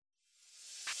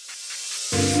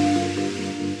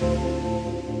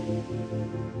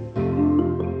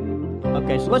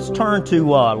Okay, so let's turn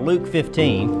to Luke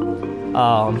 15.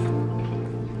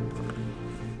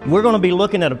 We're going to be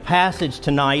looking at a passage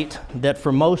tonight that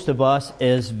for most of us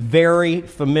is very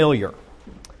familiar.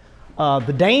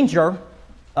 The danger,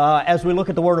 as we look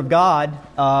at the Word of God,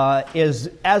 is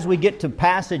as we get to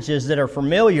passages that are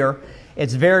familiar,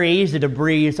 it's very easy to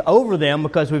breeze over them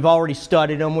because we've already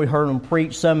studied them, we've heard them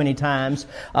preached so many times.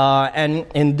 And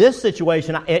in this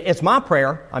situation, it's my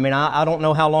prayer. I mean, I don't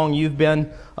know how long you've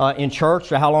been in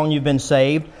church or how long you've been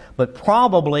saved, but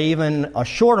probably even a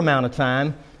short amount of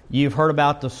time, you've heard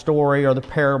about the story or the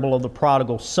parable of the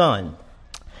prodigal son.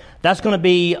 That's going to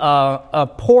be a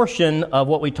portion of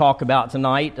what we talk about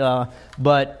tonight,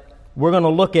 but we're going to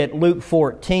look at Luke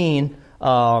 14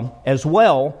 as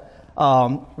well.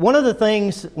 One of the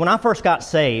things, when I first got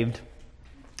saved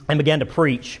and began to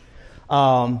preach,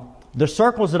 the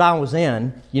circles that I was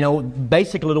in,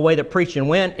 basically the way that preaching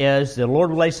went is the Lord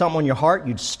would lay something on your heart,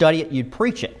 you'd study it, you'd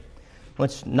preach it.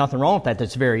 There's nothing wrong with that.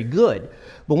 That's very good.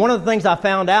 But one of the things I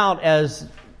found out as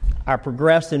I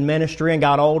progressed in ministry and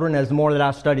got older, and as the more that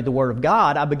I studied the Word of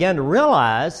God, I began to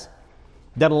realize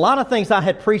that a lot of things I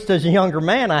had preached as a younger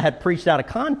man, I had preached out of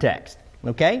context.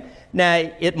 Okay?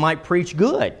 Now, it might preach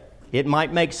good. It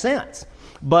might make sense.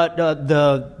 But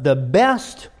the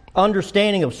best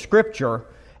understanding of Scripture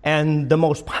and the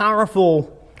most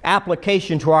powerful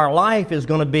application to our life is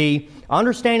going to be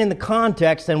understanding the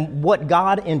context and what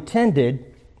God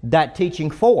intended that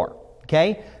teaching for.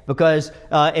 Okay? Because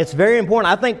it's very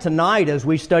important. I think tonight as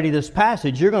we study this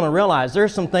passage, you're going to realize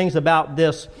there's some things about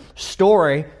this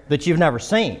story that you've never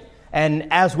seen.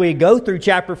 And as we go through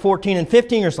chapter 14 and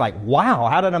 15, you're just like, wow,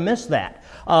 how did I miss that?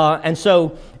 And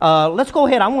so let's go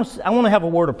ahead. I want to have a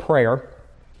word of prayer,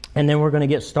 and then we're going to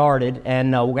get started.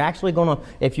 And we're actually going to,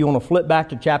 if you want to flip back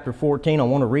to chapter 14, I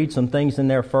want to read some things in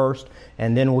there first,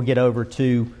 and then we'll get over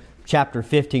to chapter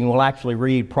 15. We'll actually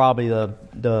read probably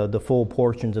the full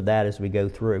portions of that as we go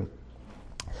through.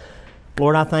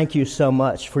 Lord, I thank you so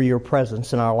much for your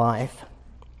presence in our life.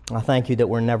 I thank you that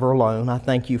we're never alone. I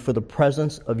thank you for the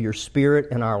presence of your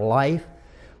Spirit in our life,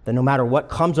 that no matter what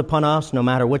comes upon us, no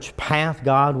matter which path,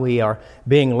 God, we are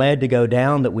being led to go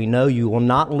down, that we know you will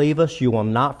not leave us, you will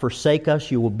not forsake us,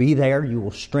 you will be there, you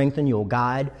will strengthen, you will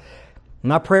guide.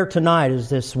 My prayer tonight is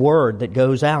this word that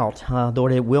goes out,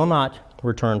 Lord, it will not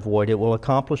return void. It will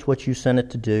accomplish what you sent it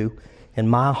to do in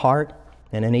my heart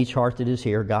and in each heart that is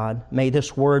here, God. May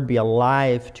this word be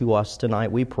alive to us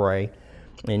tonight, we pray.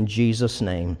 In Jesus'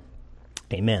 name,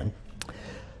 amen.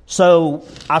 So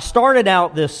I started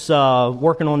out this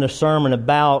working on this sermon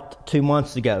about 2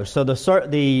 months ago. So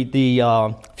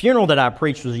the funeral that I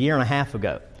preached was a year and a half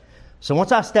ago. So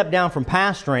once I stepped down from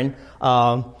pastoring,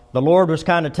 the Lord was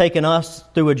kind of taking us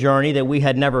through a journey that we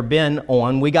had never been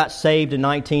on. We got saved in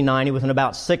 1990. Within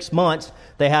about 6 months,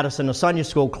 they had us in a Sunday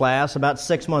school class. About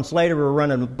 6 months later, we were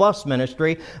running a bus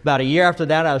ministry. About a year after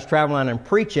that, I was traveling and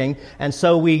preaching. And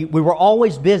so we were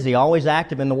always busy, always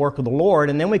active in the work of the Lord.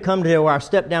 And then we come to where I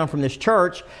stepped down from this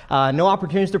church. No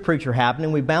opportunities to preach were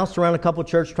happening. We bounced around a couple of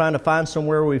churches trying to find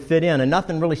somewhere where we fit in, and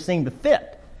nothing really seemed to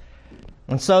fit.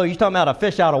 And so you're talking about a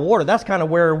fish out of water. That's kind of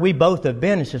where we both have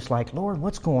been. It's just like, Lord,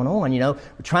 what's going on? We're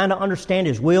trying to understand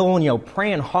His will and,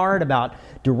 praying hard about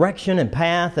direction and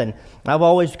path. And I've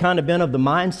always kind of been of the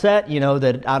mindset,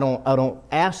 that I don't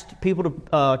ask people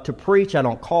to preach. I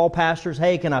don't call pastors,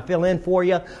 hey, can I fill in for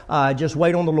you? Just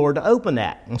wait on the Lord to open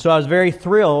that. And so I was very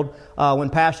thrilled when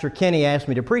Pastor Kenny asked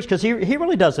me to preach, because he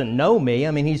really doesn't know me.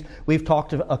 I mean, we've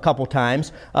talked a couple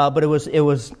times, but it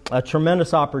was a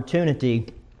tremendous opportunity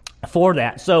for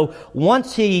that. So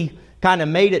once he kind of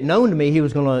made it known to me he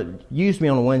was going to use me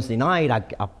on a Wednesday night,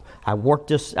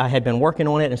 I had been working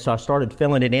on it, and so I started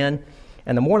filling it in.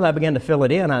 And the more that I began to fill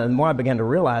it in, the more I began to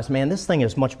realize, man, this thing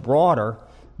is much broader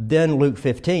than Luke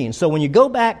 15. So when you go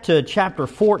back to chapter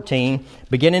 14,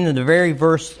 beginning in the very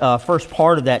first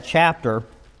part of that chapter,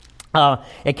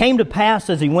 it came to pass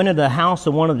as he went into the house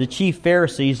of one of the chief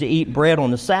Pharisees to eat bread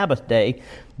on the Sabbath day,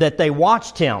 that they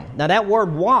watched him. Now that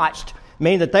word watched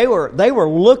mean that they were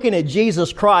looking at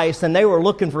Jesus Christ, and they were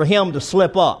looking for him to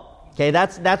slip up. Okay,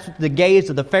 that's the gaze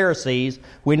of the Pharisees.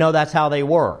 We know that's how they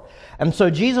were. And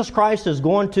so Jesus Christ is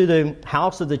going to the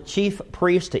house of the chief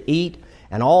priest to eat,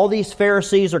 and all these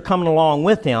Pharisees are coming along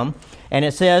with him. And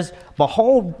it says,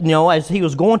 behold, as he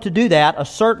was going to do that, a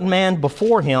certain man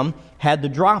before him had the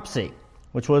dropsy,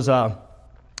 which was a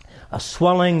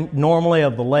swelling normally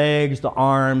of the legs, the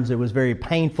arms. It was very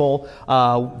painful.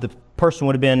 The person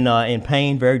would have been in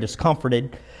pain, very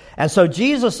discomforted. And so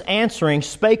Jesus answering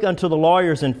spake unto the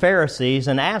lawyers and Pharisees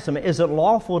and asked them, is it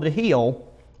lawful to heal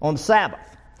on the Sabbath?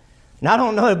 And I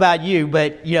don't know about you,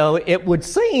 but, it would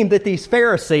seem that these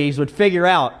Pharisees would figure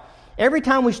out, every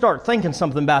time we start thinking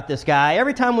something about this guy,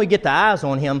 every time we get the eyes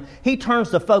on him, he turns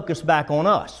the focus back on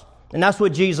us. And that's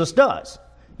what Jesus does.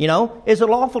 Is it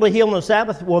lawful to heal on the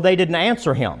Sabbath? Well, they didn't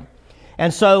answer him.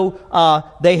 And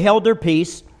so they held their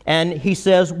peace, and he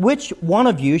says, which one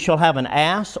of you shall have an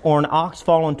ass or an ox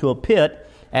fall into a pit,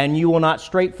 and you will not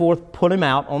straightforth put him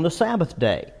out on the Sabbath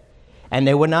day? And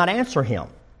they would not answer him.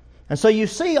 And so you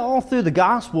see all through the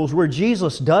Gospels where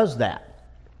Jesus does that.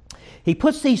 He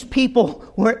puts these people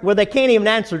where they can't even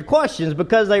answer questions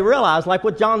because they realize, like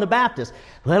with John the Baptist,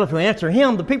 well, if we answer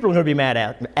him, the people are going to be mad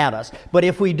at us. But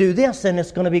if we do this, then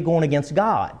it's going to be going against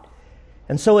God.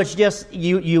 And so it's just,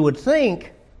 you would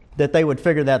think that they would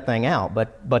figure that thing out,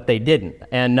 but they didn't.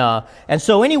 And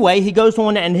so anyway, he goes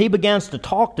on and he begins to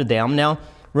talk to them. Now,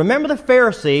 remember the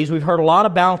Pharisees, we've heard a lot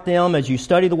about them. As you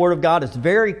study the Word of God, it's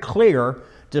very clear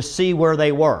to see where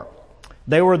they were.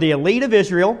 They were the elite of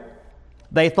Israel.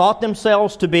 They thought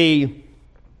themselves to be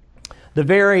the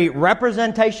very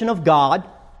representation of God.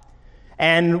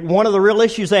 And one of the real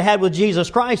issues they had with Jesus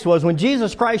Christ was when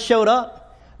Jesus Christ showed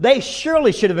up, they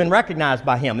surely should have been recognized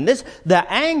by Him. And the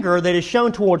anger that is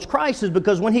shown towards Christ is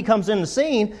because when He comes in the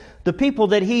scene, the people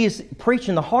that He's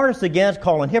preaching the hardest against,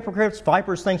 calling hypocrites,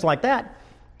 vipers, things like that,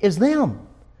 is them.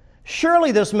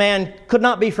 Surely this man could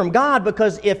not be from God,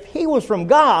 because if he was from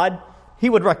God, he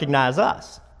would recognize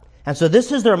us. And so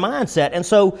this is their mindset. And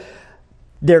so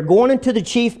they're going into the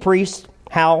chief priest's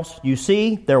house. You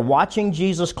see, they're watching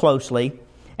Jesus closely.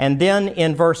 And then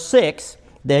in verse 6,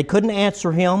 they couldn't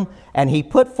answer him, and he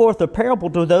put forth a parable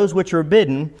to those which were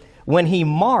bidden when he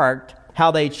marked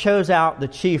how they chose out the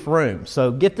chief room.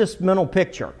 So get this mental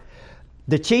picture.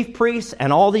 The chief priests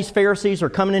and all these Pharisees are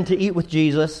coming in to eat with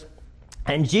Jesus,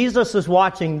 and Jesus is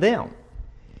watching them.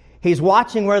 He's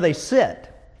watching where they sit.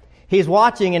 He's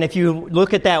watching, and if you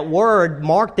look at that word,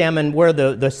 mark them, and where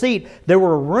the seat, there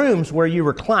were rooms where you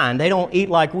recline. They don't eat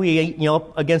like we eat,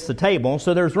 against the table.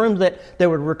 So there's rooms that they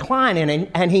would recline in,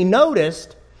 and he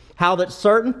noticed how that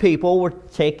certain people were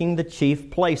taking the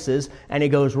chief places, and he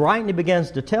goes right and he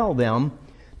begins to tell them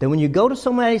that when you go to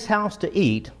somebody's house to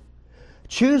eat,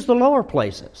 choose the lower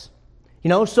places.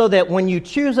 So that when you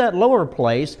choose that lower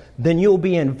place, then you'll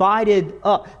be invited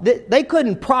up. They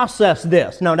couldn't process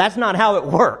this. No, that's not how it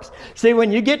works. See,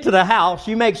 when you get to the house,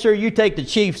 you make sure you take the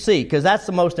chief seat, because that's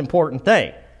the most important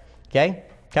thing. Okay?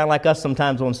 Kind of like us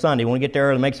sometimes on Sunday. When we get there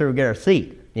early, make sure we get our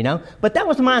seat. But that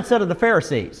was the mindset of the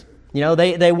Pharisees.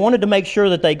 They wanted to make sure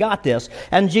that they got this.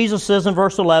 And Jesus says in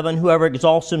verse 11, whoever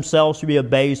exalts himself shall be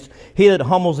abased. He that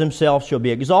humbles himself shall be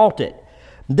exalted.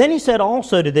 Then he said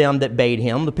also to them that bade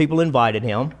him, the people invited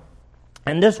him,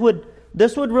 and this would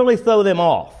really throw them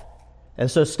off.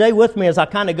 And so stay with me as I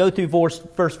kind of go through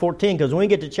verse 14, because when we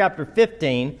get to chapter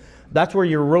 15, that's where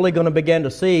you're really going to begin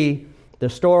to see the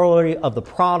story of the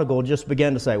prodigal just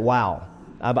begin to say, wow,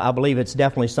 I believe it's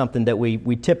definitely something that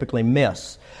we typically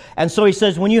miss. And so he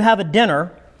says, when you have a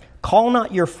dinner, call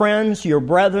not your friends, your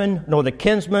brethren, nor the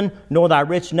kinsmen, nor thy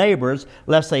rich neighbors,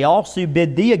 lest they also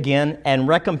bid thee again, and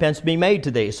recompense be made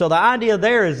to thee. So the idea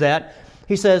there is that,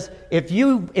 he says, if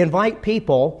you invite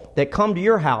people that come to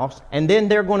your house, and then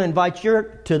they're going to invite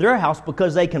you to their house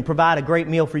because they can provide a great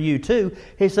meal for you too,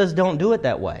 he says, don't do it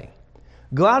that way.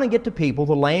 Go out and get the people,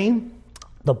 the lame,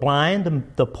 the blind,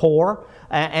 the poor,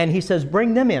 and he says,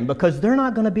 bring them in, because they're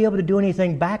not going to be able to do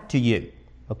anything back to you.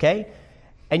 Okay?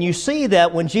 And you see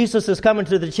that when Jesus is coming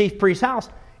to the chief priest's house,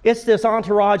 it's this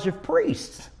entourage of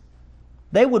priests.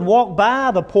 They would walk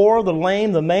by the poor, the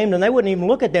lame, the maimed, and they wouldn't even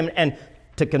look at them. And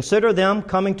to consider them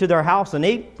coming to their house and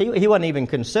eat, he wasn't even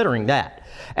considering that.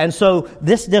 And so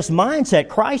this mindset,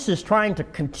 Christ is trying to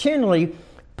continually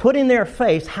put in their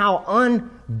face how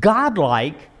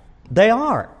ungodlike they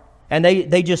are. And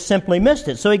they just simply missed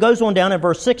it. So he goes on down in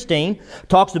verse 16,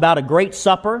 talks about a great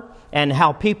supper, and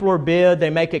how people are bid, they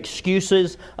make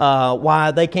excuses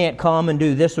why they can't come and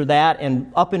do this or that.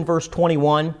 And up in verse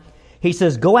 21, he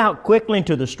says, go out quickly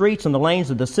into the streets and the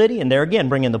lanes of the city, and there again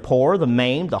bring in the poor, the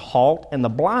maimed, the halt, and the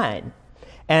blind.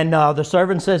 And the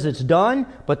servant says it's done,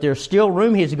 but there's still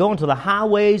room. He has to go into the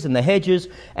highways and the hedges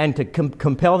and to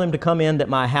compel them to come in, that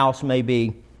my house may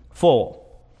be full.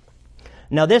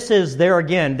 Now this is, there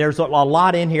again, there's a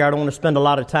lot in here. I don't want to spend a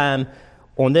lot of time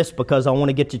on this because I want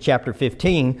to get to chapter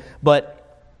 15. But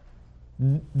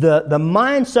the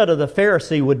mindset of the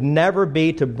Pharisee would never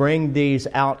be to bring these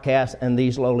outcasts and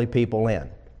these lowly people in.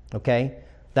 Okay?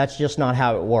 That's just not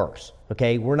how it works.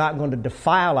 Okay? We're not going to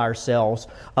defile ourselves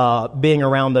being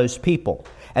around those people.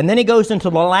 And then he goes into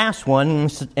the last one,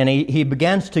 and he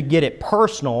begins to get it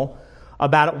personal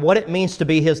about what it means to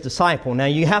be his disciple. Now,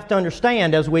 you have to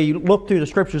understand, as we look through the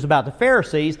scriptures about the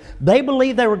Pharisees, they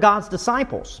believed they were God's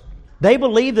disciples. They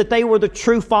believed that they were the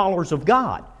true followers of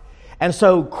God. And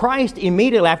so Christ,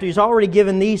 immediately after he's already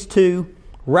given these two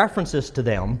references to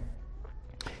them,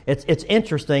 it's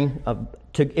interesting,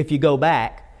 if you go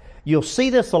back, you'll see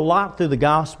this a lot through the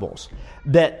Gospels,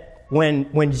 that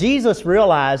when Jesus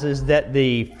realizes that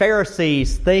the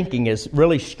Pharisees' thinking is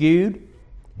really skewed,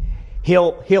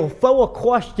 He'll throw a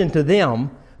question to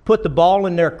them, put the ball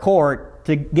in their court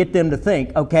to get them to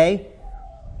think, okay,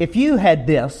 if you had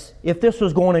this, if this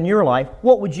was going in your life,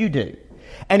 what would you do?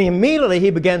 And immediately he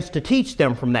begins to teach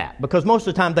them from that, because most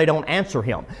of the time they don't answer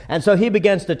him. And so he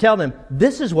begins to tell them,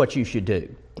 this is what you should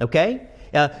do, okay?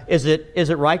 Is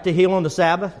it right to heal on the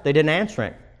Sabbath? They didn't answer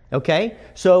him, okay?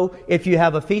 So if you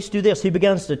have a feast, do this. He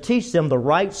begins to teach them the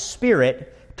right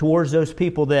spirit towards those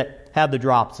people that have the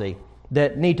dropsy,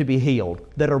 that need to be healed,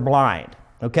 that are blind,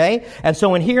 okay? And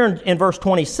so in verse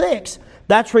 26,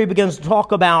 that's where he begins to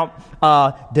talk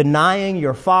about denying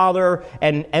your father.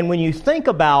 And when you think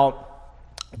about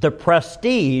the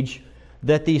prestige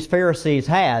that these Pharisees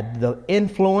had, the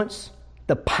influence,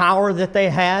 the power that they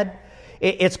had,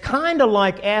 it's kind of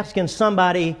like asking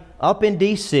somebody up in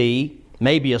D.C.,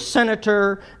 maybe a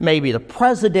senator, maybe the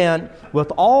president,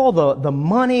 with all the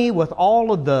money, with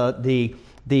all of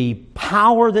the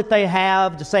power that they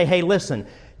have, to say, hey, listen,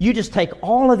 you just take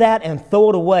all of that and throw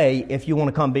it away if you want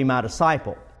to come be my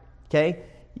disciple. Okay?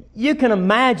 You can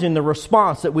imagine the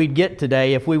response that we'd get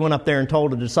today if we went up there and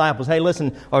told the disciples, hey,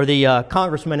 listen, or the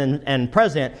congressman and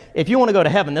president, if you want to go to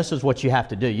heaven, this is what you have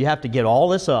to do. You have to get all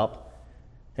this up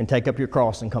and take up your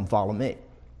cross and come follow me.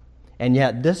 And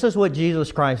yet, this is what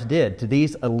Jesus Christ did to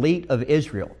these elite of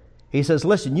Israel. He says,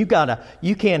 listen, you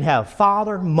can't have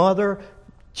father, mother,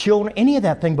 children, any of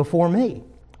that thing before me,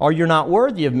 or you're not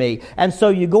worthy of me. And so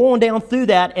you go on down through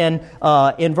that, and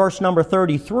in verse number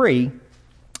 33,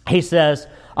 he says,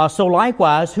 so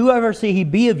likewise, whoever see he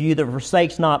be of you that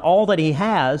forsakes not all that he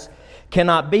has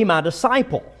cannot be my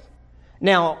disciple.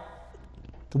 Now,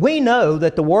 we know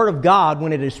that the Word of God,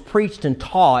 when it is preached and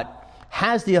taught,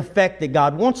 has the effect that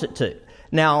God wants it to.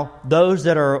 Now, those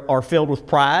that are filled with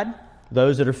pride,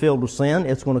 those that are filled with sin,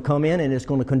 it's going to come in and it's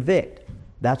going to convict.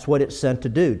 That's what it's sent to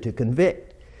do, to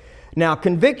convict. Now,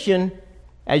 conviction,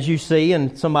 as you see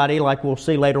in somebody like we'll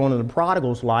see later on in the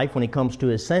prodigal's life, when he comes to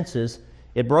his senses,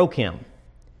 it broke him.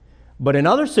 But in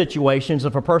other situations,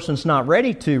 if a person's not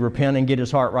ready to repent and get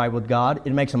his heart right with God,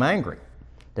 it makes them angry.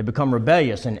 They become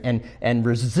rebellious and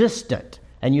resistant.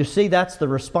 And you see that's the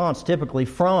response typically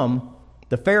from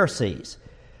the Pharisees.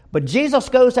 But Jesus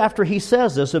goes after he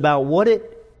says this about what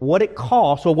it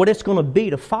costs, or what it's going to be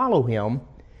to follow him.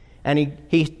 And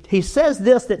he says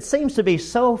this that seems to be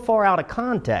so far out of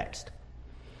context.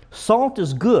 Salt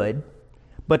is good,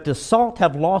 but does salt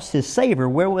have lost his savor,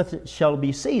 wherewith it shall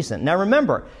be seasoned? Now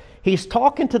remember, he's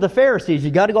talking to the Pharisees.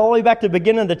 You got to go all the way back to the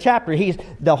beginning of the chapter.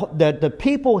 The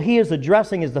people he is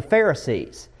addressing is the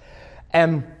Pharisees.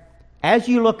 And as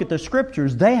you look at the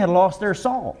Scriptures, they had lost their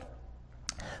salt.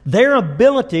 Their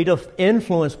ability to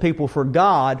influence people for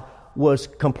God was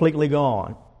completely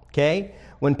gone. Okay?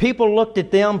 When people looked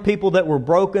at them, people that were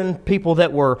broken, people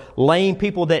that were lame,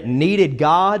 people that needed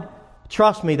God,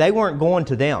 trust me, they weren't going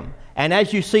to them. And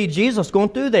as you see Jesus going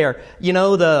through there, you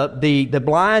know, the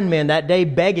blind men that day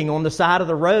begging on the side of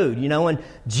the road, you know, and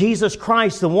Jesus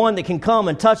Christ, the one that can come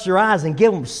and touch their eyes and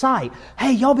give them sight.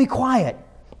 Hey, y'all be quiet.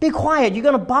 Be quiet. You're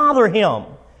going to bother him.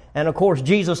 And of course,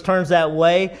 Jesus turns that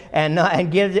way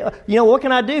and gives, you know, what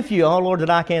can I do for you? Oh, Lord,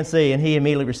 that I can't see. And he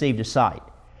immediately received his sight.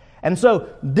 And so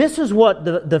this is what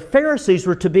the Pharisees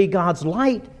were to be, God's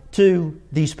light to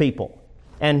these people.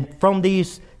 And from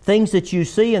these things that you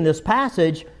see in this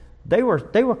passage, they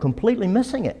were completely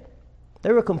missing it.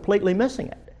 They were completely missing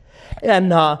it.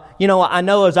 And, you know, I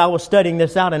know as I was studying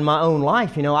this out in my own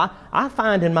life, you know, I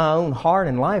find in my own heart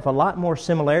and life a lot more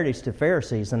similarities to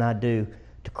Pharisees than I do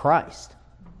to Christ.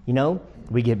 You know,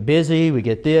 we get busy, we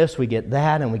get this, we get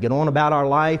that, and we get on about our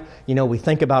life. You know, we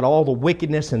think about all the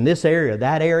wickedness in this area,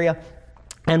 that area,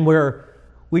 and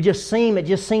it just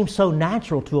seems so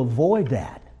natural to avoid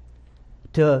that,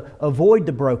 to avoid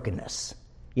the brokenness.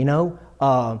 You know,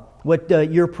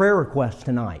 your prayer request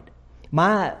tonight.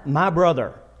 My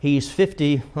brother, he's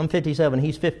 50, I'm 57,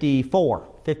 he's 54,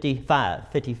 55,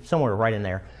 50, somewhere right in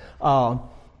there.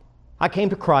 I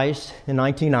came to Christ in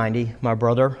 1990. My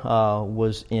brother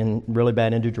was really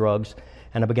bad into drugs,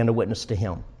 and I began to witness to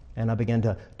him. And I began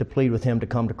to plead with him to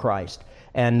come to Christ.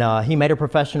 And he made a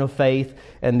profession of faith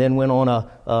and then went on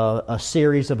a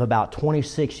series of about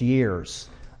 26 years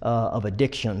of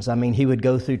addictions. I mean, he would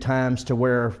go through times to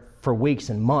where for weeks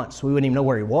and months. We wouldn't even know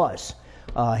where he was.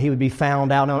 He would be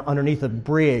found out underneath a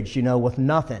bridge, with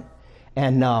nothing.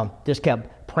 And just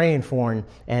kept praying for him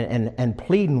and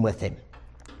pleading with him,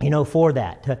 for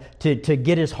that, to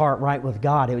get his heart right with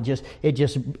God.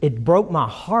 It broke my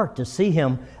heart to see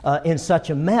him in such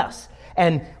a mess.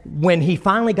 And when he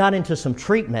finally got into some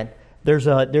treatment, there's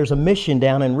a mission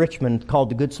down in Richmond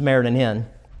called the Good Samaritan Inn.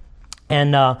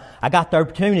 And I got the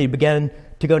opportunity to begin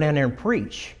to go down there and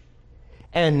preach.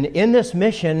 And in this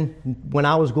mission, when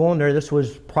I was going there, this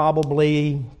was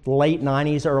probably late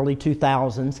 90s, early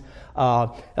 2000s,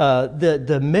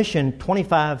 the mission,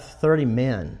 25, 30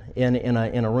 men in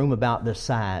a room about this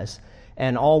size,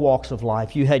 and all walks of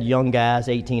life. You had young guys,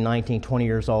 18, 19, 20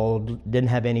 years old, didn't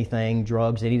have anything,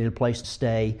 drugs, they needed a place to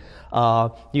stay.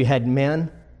 You had men,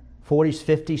 40s,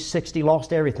 50s, 60,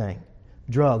 lost everything.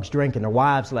 Drugs, drinking, their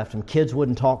wives left them, kids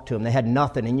wouldn't talk to them, they had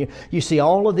nothing. And you see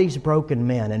all of these broken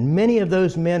men, and many of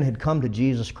those men had come to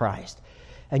Jesus Christ.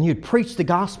 And you'd preach the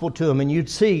gospel to them, and you'd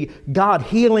see God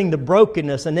healing the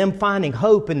brokenness and them finding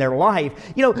hope in their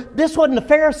life. This wasn't the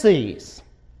Pharisees.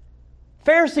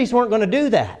 Pharisees weren't going to do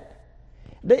that.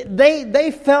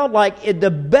 They felt like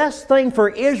the best thing for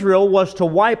Israel was to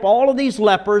wipe all of these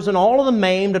lepers and all of the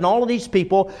maimed and all of these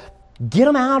people, get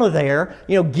them out of there,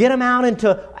 get them out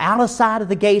of sight of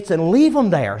the gates and leave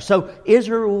them there so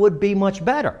Israel would be much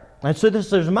better. And so this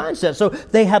is their mindset. So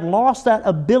they had lost that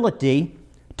ability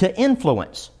to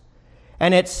influence.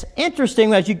 And it's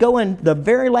interesting as you go in the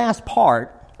very last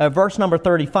part of verse number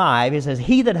 35, it says,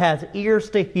 "He that has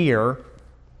ears to hear,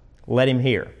 let him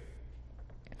hear."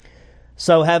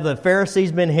 So have the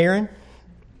Pharisees been hearing?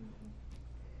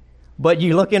 But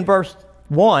you look in verse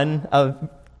 1 of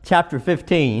chapter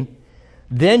 15,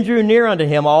 "Then drew near unto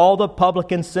him all the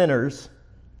publican sinners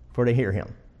for to hear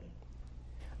him."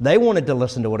 They wanted to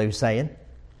listen to what he was saying.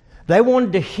 They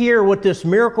wanted to hear what this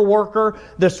miracle worker,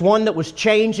 this one that was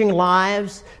changing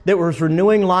lives, that was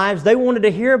renewing lives, they wanted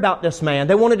to hear about this man.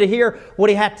 They wanted to hear what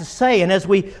he had to say. And as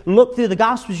we look through the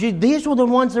Gospels, these were the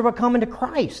ones that were coming to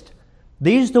Christ.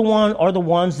 These are the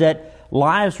ones that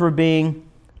lives were being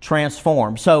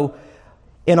transformed. So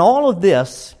in all of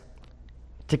this,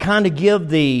 to kind of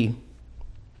give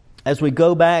as we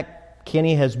go back,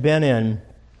 Kenny has been in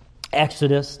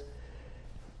Exodus,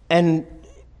 and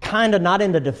kind of not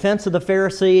in the defense of the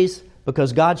Pharisees,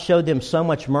 because God showed them so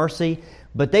much mercy,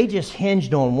 but they just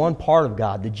hinged on one part of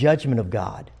God, the judgment of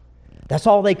God. That's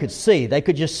all they could see. They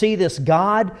could just see this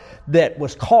God that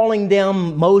was calling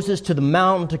them, Moses, to the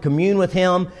mountain to commune with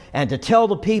him and to tell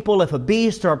the people if a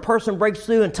beast or a person breaks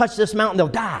through and touch this mountain, they'll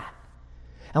die.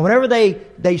 And whenever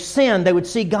they sinned, they would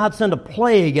see God send a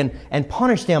plague and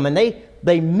punish them. And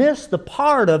they missed the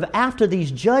part of after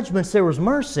these judgments, there was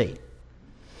mercy.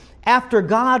 After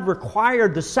God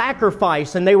required the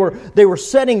sacrifice, and they were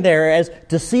sitting there as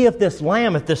to see if this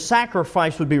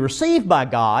sacrifice would be received by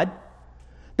God,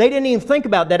 they didn't even think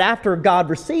about that after God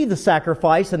received the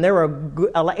sacrifice and they were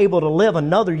able to live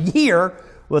another year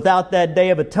without that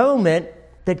Day of Atonement,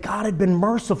 that God had been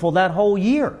merciful that whole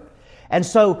year. And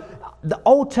so the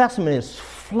Old Testament is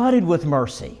flooded with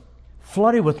mercy,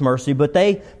 but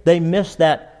they missed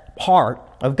that part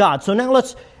of God. So now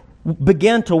let's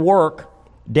begin to work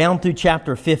down through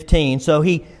chapter 15. So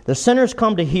the sinners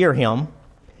come to hear him.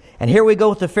 And here we go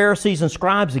with the Pharisees and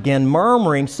scribes again,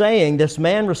 murmuring, saying, "This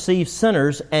man receives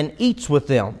sinners and eats with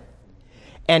them.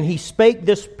 And he spake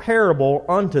this parable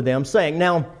unto them, saying,"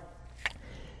 Now,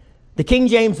 the King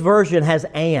James Version has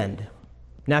 "and."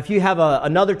 Now, if you have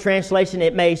another translation,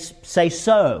 it may say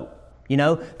 "so."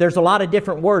 There's a lot of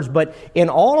different words, but in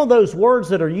all of those words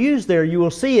that are used there, you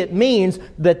will see it means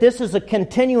that this is a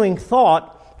continuing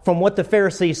thought from what the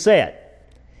Pharisees said.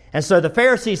 And so the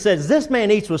Pharisees says, "This man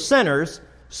eats with sinners,"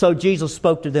 so Jesus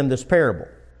spoke to them this parable.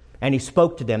 And he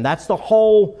spoke to them. That's the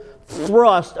whole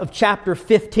thrust of chapter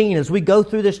 15. As we go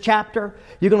through this chapter,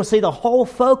 you're going to see the whole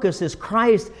focus is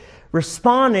Christ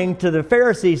responding to the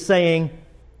Pharisees saying,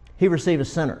 he receiveth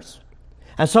sinners.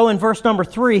 And so in verse number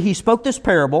 3, he spoke this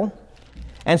parable.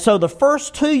 And so the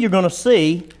first two you're going to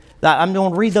see, that I'm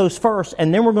going to read those first,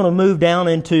 and then we're going to move down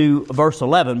into verse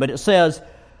 11. But it says,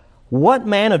 "What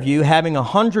man of you, having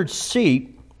 100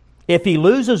 sheep, if he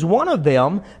loses one of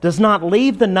them, does not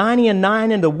leave the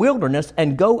 99 in the wilderness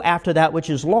and go after that which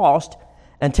is lost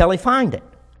until he find it?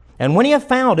 And when he hath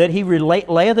found it, he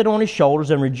layeth it on his shoulders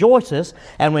and rejoiceth.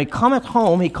 And when he cometh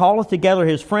home, he calleth together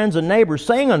his friends and neighbors,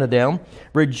 saying unto them,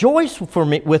 Rejoice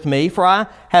with me, for I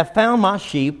have found my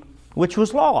sheep which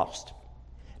was lost."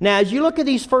 Now, as you look at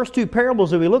these first two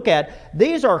parables that we look at,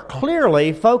 these are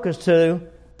clearly focused to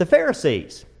the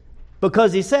Pharisees.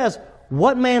 Because he says,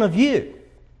 "What man of you?"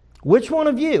 Which one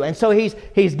of you? And so he's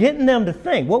getting them to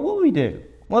think, what will we do?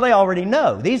 Well, they already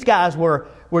know. These guys were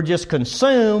just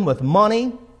consumed with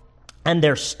money and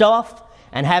their stuff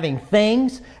and having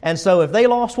things. And so if they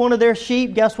lost one of their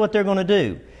sheep, guess what they're going to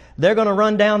do? They're going to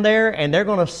run down there and they're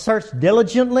going to search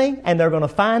diligently and they're going to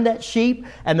find that sheep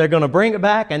and they're going to bring it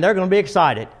back and they're going to be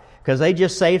excited because they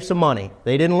just saved some money.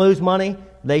 They didn't lose money.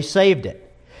 They saved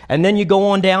it. And then you go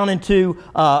on down into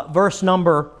verse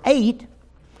number 8.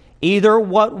 Either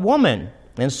what woman?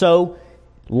 And so,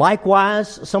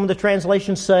 likewise, some of the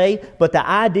translations say, but the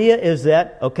idea is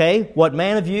that, okay, what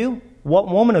man of you? What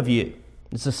woman of you?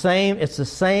 It's the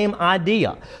same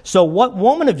idea. So what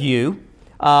woman of you,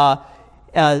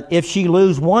 if she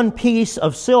lose one piece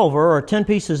of silver, or 10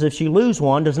 pieces if she lose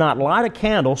one, does not light a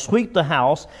candle, sweep the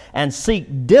house, and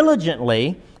seek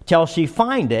diligently till she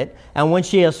find it, and when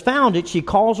she has found it, she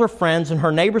calls her friends and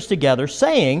her neighbors together,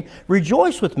 saying,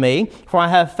 rejoice with me, for I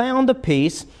have found the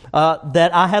piece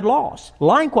that I had lost.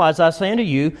 Likewise, I say unto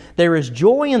you, there is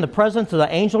joy in the presence of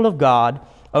the angel of God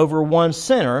over one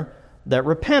sinner that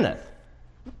repenteth.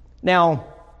 Now,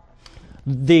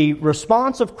 the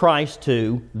response of Christ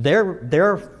to,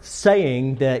 they're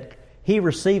saying that he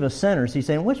receiveth sinners. He's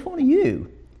saying, which one of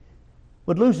you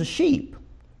would lose a sheep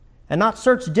and not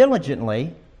search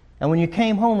diligently, and when you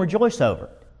came home, rejoice over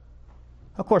it?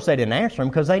 Of course, they didn't answer him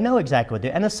because they know exactly what to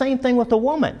do. And the same thing with the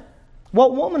woman.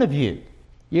 What woman of you?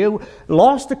 You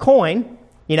lost a coin,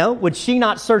 would she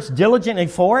not search diligently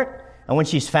for it? And when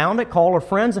she's found it, call her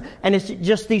friends. And it's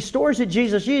just these stories that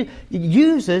Jesus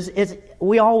uses,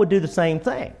 we all would do the same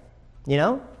thing.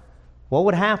 What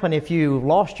would happen if you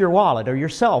lost your wallet or your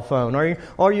cell phone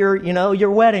or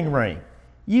your wedding ring?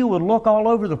 You would look all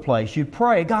over the place. You'd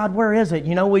pray, God, where is it?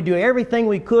 We'd do everything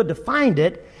we could to find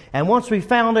it. And once we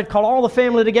found it, call all the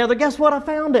family together. Guess what? I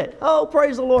found it. Oh,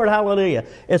 praise the Lord. Hallelujah.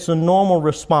 It's a normal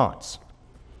response.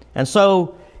 And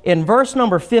so in verse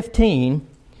number 15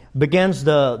 begins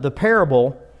the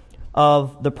parable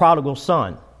of the prodigal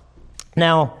son.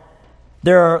 Now,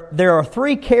 there are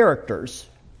three characters.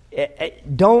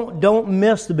 Don't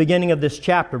miss the beginning of this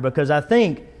chapter, because I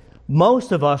think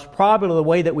most of us, probably the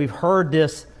way that we've heard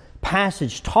this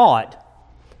passage taught,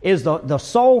 is the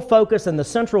sole focus and the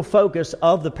central focus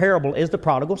of the parable is the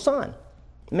prodigal son.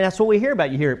 I mean, that's what we hear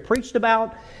about. You hear it preached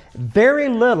about. Very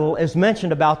little is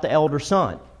mentioned about the elder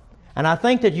son. And I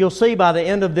think that you'll see by the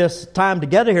end of this time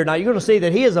together here, now you're going to see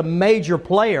that he is a major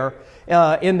player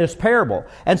in this parable.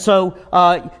 And so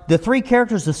the three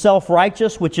characters, the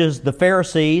self-righteous, which is the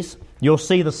Pharisees. You'll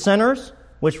see the sinners,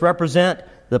 which represent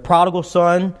the prodigal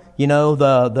son,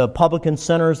 the publican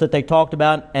sinners that they talked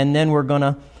about. And then we're going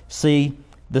to see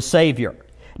the Savior.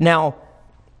 Now,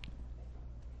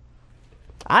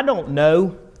 I don't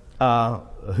know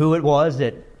who it was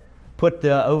that put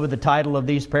over the title of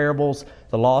these parables,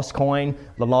 the lost coin,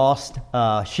 the lost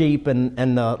sheep,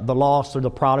 and the lost or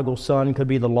the prodigal son could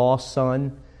be the lost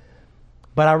son.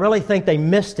 But I really think they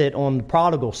missed it on the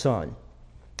prodigal son.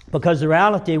 Because the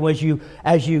reality was,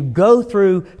 as you go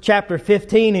through chapter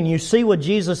 15 and you see what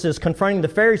Jesus is confronting the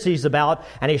Pharisees about,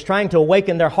 and He's trying to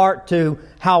awaken their heart to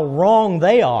how wrong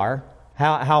they are,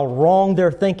 how wrong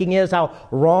their thinking is, how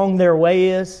wrong their way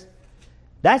is,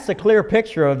 that's a clear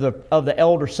picture of the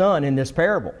elder son in this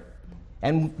parable.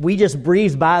 And we just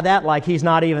breeze by that like he's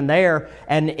not even there.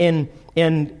 And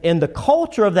in the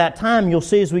culture of that time, you'll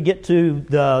see as we get to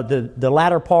the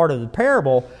latter part of the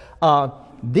parable,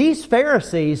 these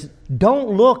Pharisees don't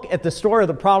look at the story of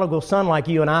the prodigal son like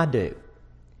you and I do.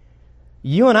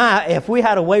 You and I, if we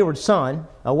had a wayward son,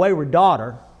 a wayward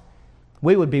daughter,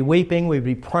 we would be weeping, we'd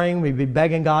be praying, we'd be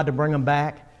begging God to bring them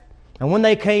back. And when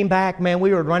they came back, man,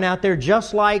 we would run out there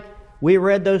just like we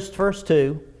read those first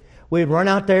two. We'd run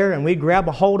out there and we'd grab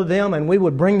a hold of them and we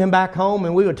would bring them back home,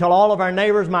 and we would tell all of our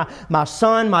neighbors, my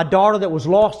son, my daughter that was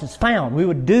lost is found. We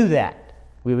would do that.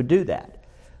 We would do that.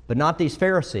 But not these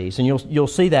Pharisees. And you'll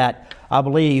see that, I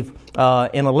believe,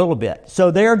 in a little bit. So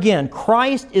there again,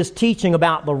 Christ is teaching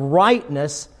about the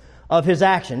rightness of His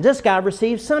action. This guy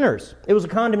received sinners. It was a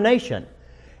condemnation.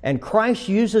 And Christ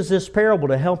uses this parable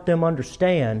to help them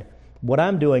understand what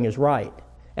I'm doing is right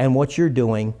and what you're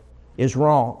doing is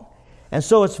wrong. And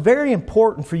so it's very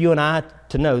important for you and I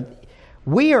to know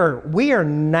we are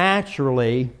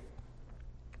naturally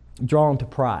drawn to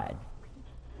pride.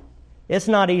 It's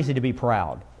not easy to be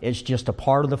proud. It's just a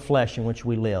part of the flesh in which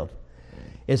we live.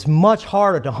 It's much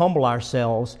harder to humble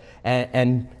ourselves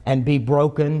and be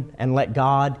broken and let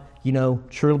God,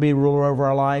 truly be ruler over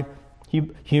our life.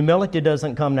 Humility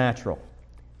doesn't come natural,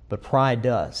 but pride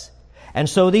does. And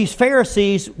so these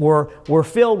Pharisees were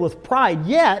filled with pride,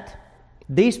 yet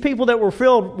these people that were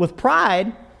filled with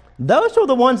pride, those were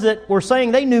the ones that were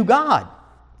saying they knew God.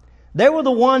 They were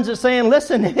the ones that saying,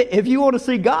 listen, if you want to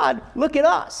see God, look at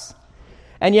us.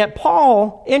 And yet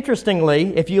Paul,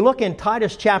 interestingly, if you look in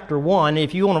Titus chapter 1,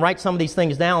 if you want to write some of these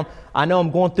things down, I know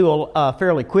I'm going through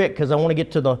fairly quick because I want to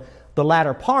get to the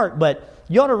latter part, but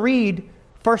you ought to read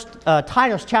first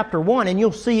Titus chapter 1, and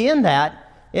you'll see in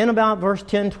that, in about verse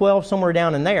 10, 12, somewhere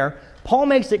down in there, Paul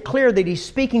makes it clear that he's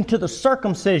speaking to the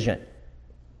circumcision.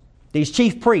 These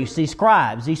chief priests, these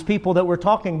scribes, these people that we're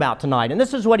talking about tonight. And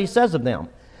this is what he says of them.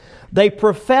 They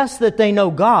profess that they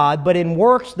know God, but in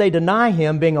works they deny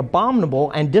Him, being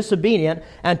abominable and disobedient,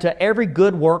 and to every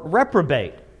good work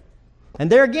reprobate. And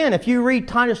there again, if you read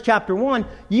Titus chapter 1,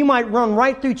 you might run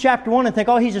right through chapter 1 and think,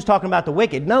 oh, he's just talking about the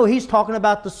wicked. No, he's talking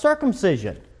about the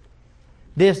circumcision.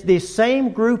 This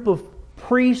same group of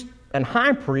priests and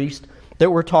high priests that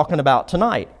we're talking about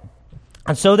tonight.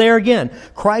 And so there again,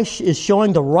 Christ is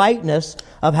showing the rightness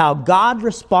of how God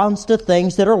responds to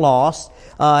things that are lost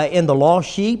in the lost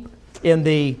sheep, in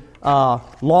the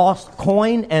lost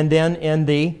coin, and then in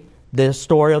the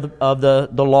story of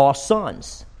the lost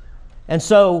sons. And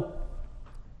so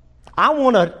I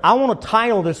want to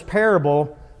title this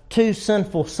parable, Two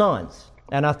Sinful Sons.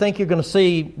 And I think you're going to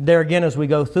see there again as we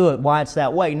go through it why it's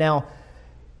that way. Now,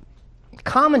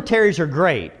 commentaries are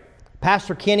great.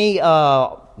 Pastor Kenny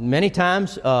many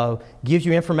times gives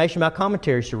you information about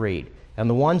commentaries to read. And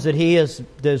the ones that he has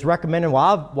recommended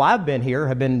while I've been here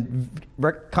have been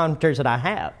commentaries that I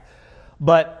have.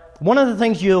 But one of the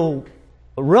things you'll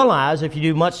realize if you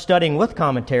do much studying with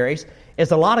commentaries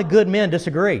is a lot of good men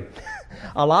disagree.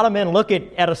 A lot of men look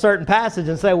at a certain passage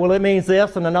and say, well, it means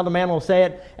this, and another man will say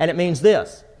it, and it means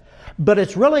this. But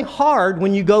it's really hard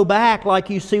when you go back, like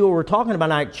you see what we're talking about,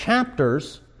 like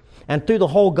chapters, and through the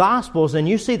whole Gospels, and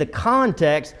you see the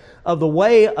context of the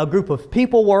way a group of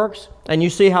people works, and you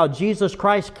see how Jesus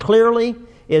Christ clearly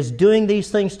is doing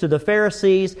these things to the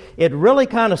Pharisees. It really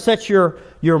kind of sets your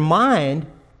mind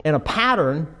in a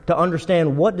pattern to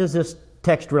understand what does this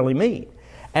text really mean.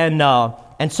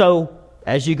 And so,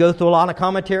 as you go through a lot of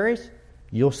commentaries,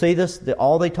 you'll see this, that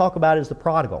all they talk about is the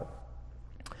prodigal.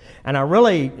 And I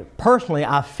really, personally,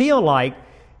 I feel like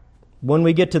when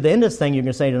we get to the end of this thing, you're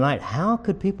going to say tonight, how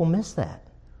could people miss that?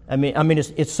 I mean,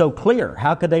 it's so clear.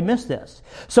 How could they miss this?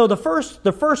 So the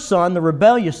first son, the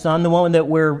rebellious son, the one that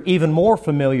we're even more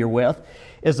familiar with,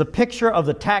 is a picture of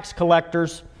the tax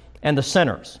collectors and the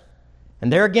sinners.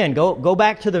 And there again, go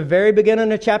back to the very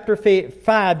beginning of chapter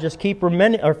 5. Just keep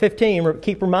reminding, or 15.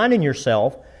 Keep reminding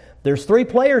yourself. There's three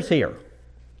players here.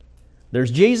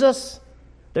 There's Jesus.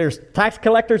 There's tax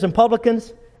collectors and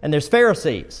publicans, and there's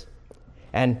Pharisees.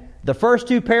 And the first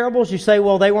two parables, you say,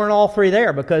 well, they weren't all three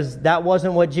there because that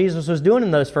wasn't what Jesus was doing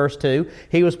in those first two.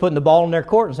 He was putting the ball in their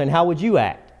court and saying, how would you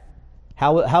act?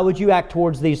 How would you act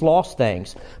towards these lost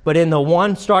things? But in the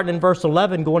one starting in verse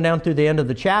 11, going down through the end of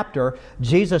the chapter,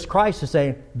 Jesus Christ is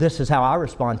saying, this is how I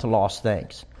respond to lost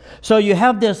things. So you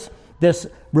have this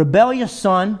rebellious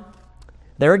son.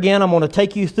 There again, I'm going to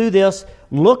take you through this,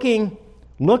 looking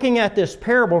at this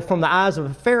parable from the eyes of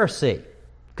a Pharisee.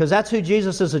 Because that's who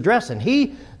Jesus is addressing.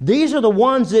 These are the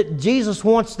ones that Jesus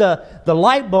wants the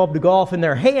light bulb to go off in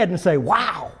their head and say,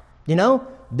 wow,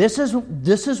 this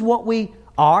is what we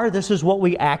are. This is what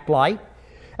we act like.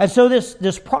 And so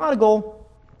this prodigal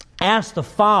asked the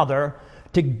father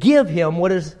to give him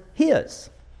what is his.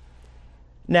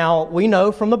 Now, we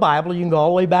know from the Bible, you can go all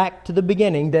the way back to the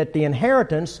beginning, that the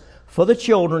inheritance for the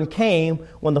children came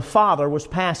when the father was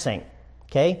passing.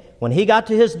 Okay, when he got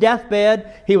to his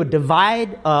deathbed, he would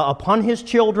divide upon his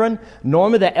children.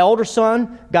 Normally the elder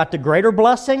son got the greater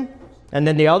blessing, and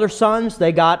then the other sons,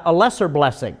 they got a lesser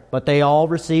blessing. But they all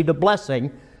received a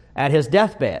blessing at his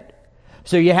deathbed.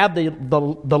 So you have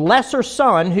the lesser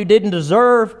son who didn't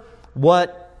deserve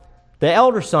what the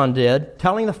elder son did,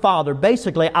 telling the father,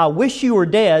 basically, I wish you were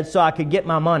dead so I could get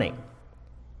my money.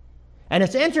 And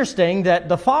it's interesting that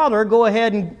the father go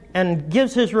ahead and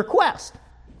gives his request.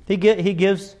 He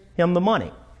gives him the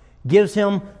money, gives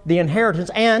him the inheritance,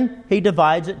 and he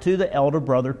divides it to the elder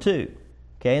brother too.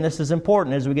 Okay, and this is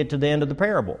important as we get to the end of the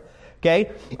parable.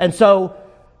 Okay, and so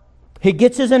he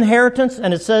gets his inheritance,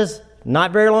 and it says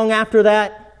not very long after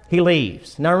that, he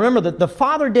leaves. Now remember that the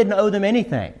father didn't owe them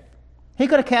anything. He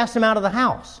could have cast them out of the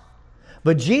house.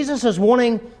 But Jesus is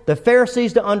wanting the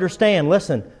Pharisees to understand,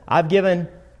 listen, I've given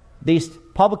these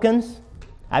publicans,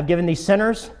 I've given these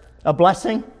sinners a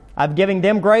blessing, I've given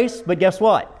them grace, but guess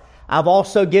what? I've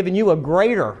also given you a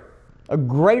greater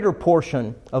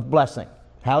portion of blessing.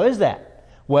 How is that?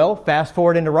 Well, fast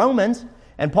forward into Romans,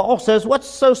 and Paul says, what's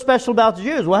so special about the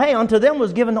Jews? Well, hey, unto them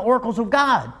was given the oracles of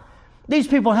God. These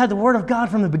people had the Word of God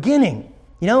from the beginning.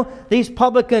 You know, these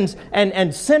publicans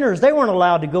and sinners, they weren't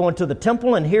allowed to go into the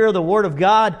temple and hear the Word of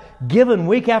God given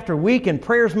week after week and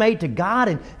prayers made to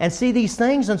God and see these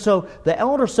things. And so the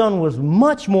elder son was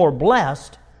much more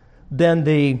blessed than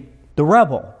the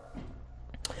rebel.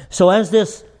 So as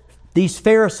these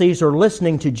Pharisees are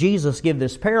listening to Jesus give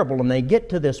this parable and they get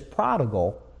to this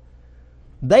prodigal,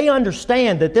 they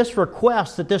understand that this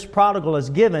request that this prodigal is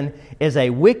given is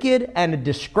a wicked and a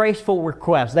disgraceful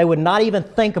request. They would not even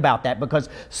think about that because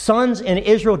sons in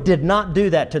Israel did not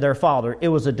do that to their father. It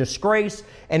was a disgrace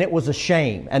and it was a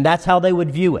shame, and that's how they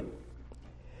would view it.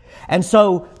 And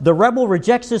so the rebel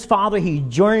rejects his father. He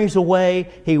journeys away.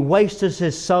 He wastes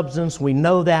his substance. We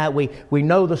know that. We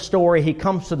know the story. He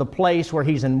comes to the place where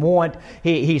he's in want.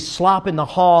 He's slopping the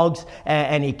hogs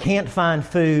and he can't find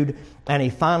food. And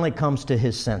he finally comes to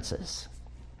his senses.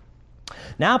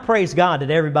 Now, praise God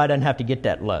that everybody doesn't have to get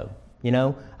that low. You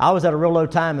know, I was at a real low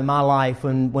time in my life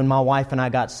when my wife and I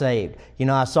got saved. You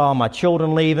know, I saw my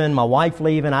children leaving, my wife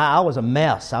leaving. I was a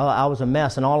mess. I was a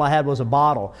mess, and all I had was a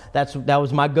bottle. That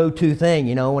was my go-to thing.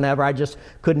 You know, whenever I just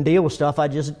couldn't deal with stuff, I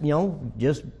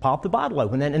just pop the bottle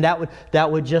open, and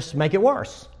that would just make it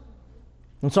worse.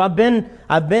 And so I've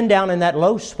been down in that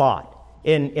low spot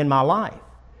in my life.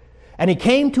 And he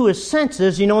came to his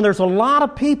senses, you know, and there's a lot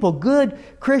of people, good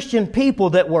Christian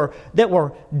people that were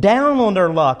down on their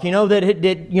luck, you know,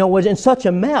 that was in such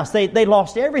a mess. They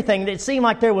lost everything. It seemed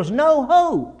like there was no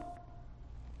hope.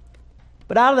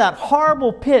 But out of that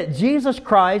horrible pit, Jesus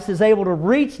Christ is able to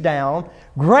reach down,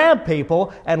 grab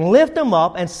people, and lift them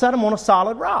up and set them on a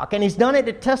solid rock. And he's done it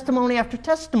at testimony after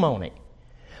testimony.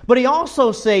 But he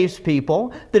also saves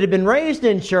people that have been raised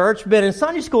in church, been in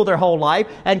Sunday school their whole life,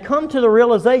 and come to the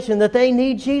realization that they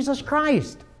need Jesus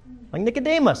Christ. Like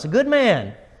Nicodemus, a good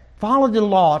man, followed the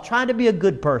law, tried to be a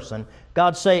good person.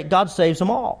 God saves them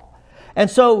all.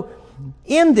 And so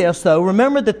in this, though,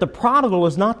 remember that the prodigal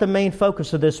is not the main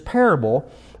focus of this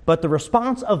parable, but the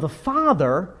response of the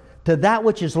father to that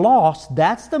which is lost.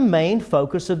 That's the main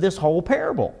focus of this whole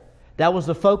parable. That was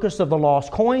the focus of the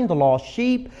lost coin, the lost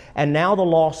sheep, and now the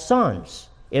lost sons,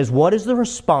 is what is the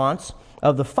response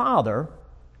of the Father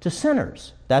to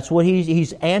sinners. That's what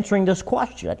he's answering this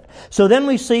question. So then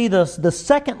we see the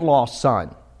second lost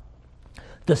son,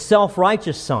 the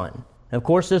self-righteous son. Of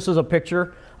course, this is a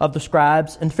picture of the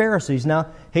scribes and Pharisees. Now,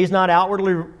 he's not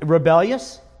outwardly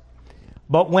rebellious,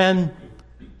 but when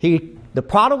the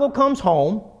prodigal comes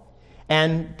home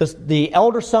and the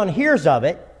elder son hears of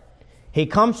it, he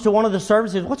comes to one of the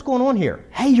servants and says, "What's going on here?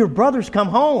 Hey, your brother's come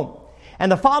home. And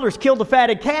the father's killed the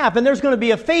fatted calf, and there's going to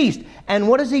be a feast." And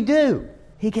what does he do?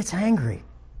 He gets angry.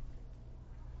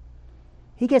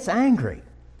 He gets angry.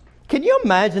 Can you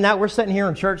imagine that? We're sitting here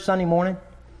in church Sunday morning,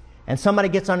 and somebody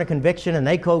gets under conviction, and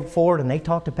they go forward, and they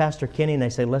talk to Pastor Kenny, and they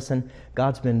say, "Listen,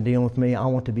 God's been dealing with me. I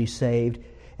want to be saved."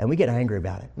 And we get angry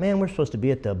about it. Man, we're supposed to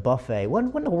be at the buffet. What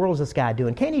in the world is this guy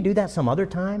doing? Can't he do that some other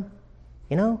time?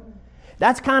 You know?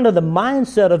 That's kind of the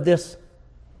mindset of this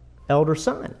elder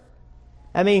son.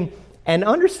 I mean, and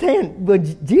understand,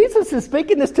 when Jesus is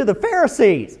speaking this to the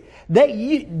Pharisees,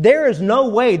 there is no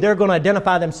way they're going to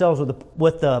identify themselves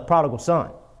with the prodigal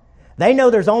son. They know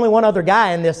there's only one other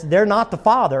guy in this. They're not the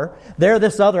father. They're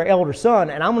this other elder son.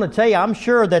 And I'm going to tell you, I'm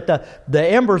sure that the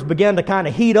embers began to kind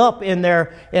of heat up in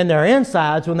their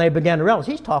insides when they began to realize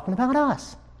he's talking about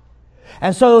us.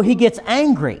 And so he gets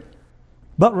angry.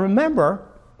 But remember,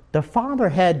 the Father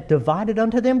had divided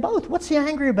unto them both. What's he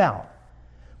angry about?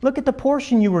 Look at the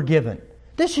portion you were given.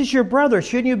 This is your brother.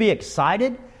 Shouldn't you be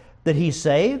excited that he's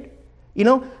saved? You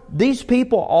know, these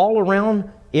people all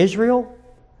around Israel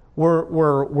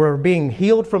were being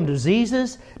healed from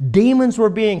diseases. Demons were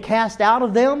being cast out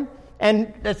of them.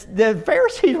 And the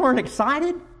Pharisees weren't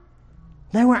excited.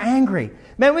 They were angry.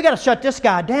 Man, we got to shut this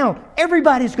guy down.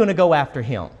 Everybody's going to go after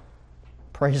him.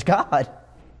 Praise God.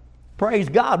 Praise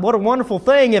God. What a wonderful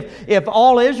thing if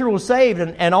all Israel was saved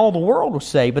and all the world was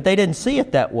saved, but they didn't see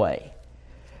it that way.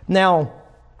 Now,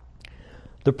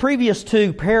 the previous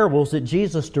two parables that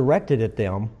Jesus directed at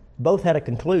them both had a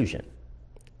conclusion.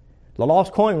 The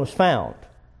lost coin was found.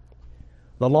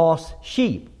 The lost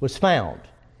sheep was found.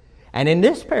 And in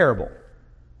this parable,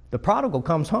 the prodigal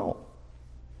comes home.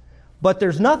 But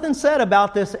there's nothing said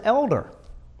about this elder.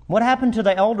 What happened to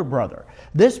the elder brother?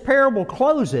 This parable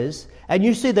closes, and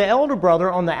you see the elder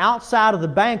brother on the outside of the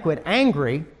banquet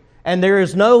angry, and there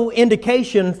is no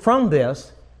indication from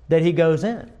this that he goes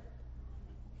in.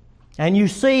 And you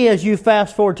see, as you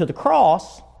fast forward to the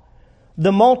cross,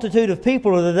 the multitude of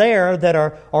people are there that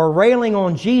are railing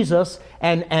on Jesus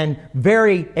and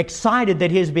very excited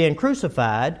that He's being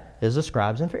crucified is the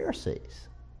scribes and Pharisees.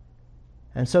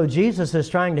 And so Jesus is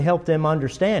trying to help them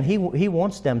understand. He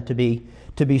wants them to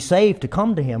be saved, to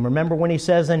come to Him. Remember when He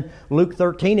says in Luke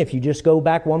 13, if you just go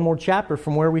back one more chapter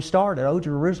from where we started, "O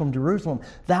Jerusalem, Jerusalem,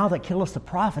 thou that killest the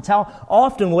prophets, how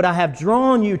often would I have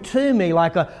drawn you to me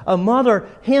like a mother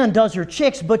hen does her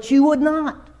chicks, but you would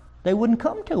not." They wouldn't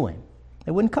come to Him.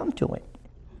 They wouldn't come to Him.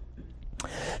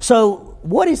 So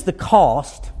what is the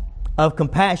cost of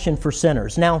compassion for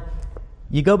sinners? Now,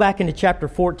 you go back into chapter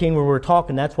 14 where we were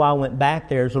talking, that's why I went back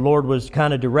there as the Lord was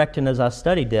kind of directing as I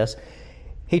studied this.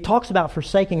 He talks about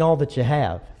forsaking all that you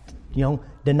have,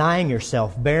 denying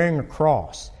yourself, bearing a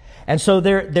cross. And so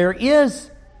there is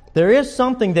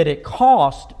something that it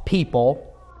cost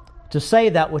people to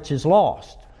save that which is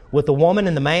lost. With the woman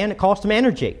and the man, it cost them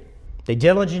energy. They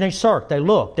diligently search, they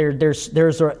look. There's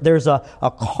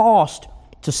a cost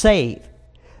to save.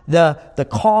 The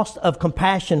cost of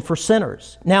compassion for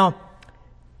sinners. Now,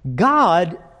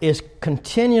 God is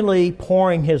continually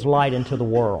pouring His light into the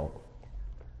world.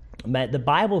 The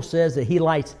Bible says that He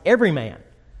lights every man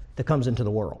that comes into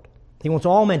the world. He wants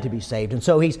all men to be saved. And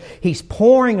so He's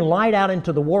pouring light out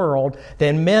into the world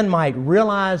that men might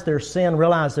realize their sin,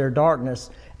 realize their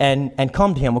darkness, and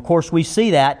come to Him. Of course, we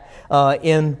see that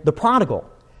in the prodigal.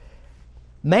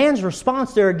 Man's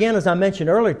response there, again, as I mentioned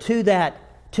earlier, to that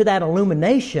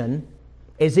illumination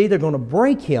is either going to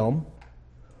break him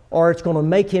or it's going to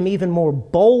make him even more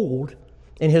bold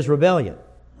in his rebellion.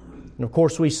 And of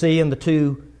course, we see in the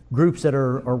two groups that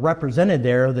are represented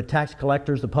there, the tax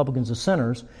collectors, the publicans, the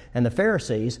sinners, and the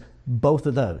Pharisees, both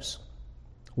of those.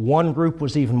 One group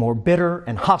was even more bitter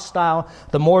and hostile.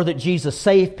 The more that Jesus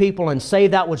saved people and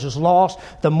saved that which was lost,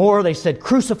 the more they said,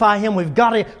 "Crucify Him, we've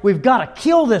got to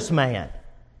kill this man."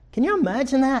 Can you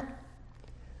imagine that?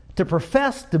 To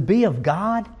profess to be of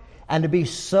God and to be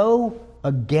so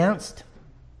against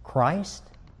Christ?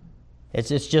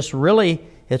 It's just really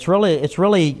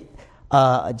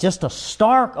just a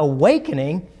stark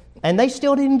awakening, and they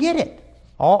still didn't get it.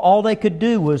 All they could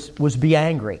do was be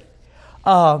angry.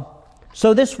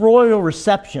 So this royal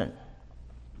reception,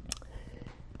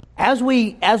 as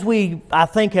we I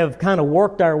think have kind of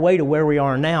worked our way to where we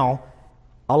are now,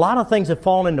 a lot of things have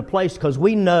fallen into place because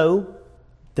we know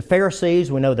the Pharisees,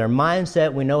 we know their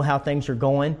mindset, we know how things are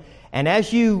going. And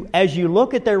as you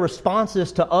look at their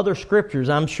responses to other scriptures,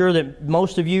 I'm sure that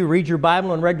most of you read your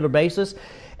Bible on a regular basis,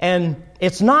 and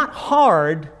it's not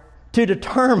hard to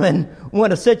determine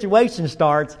when a situation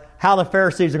starts how the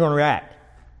Pharisees are going to react.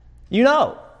 You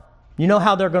know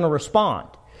how they're going to respond.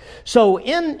 So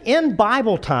in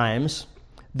Bible times,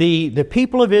 the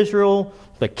people of Israel,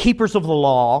 the keepers of the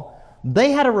law,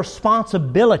 they had a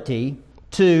responsibility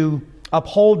to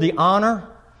uphold the honor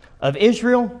of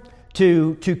Israel,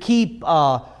 to keep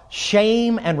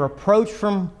shame and reproach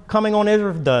from coming on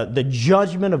Israel, the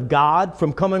judgment of God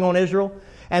from coming on Israel.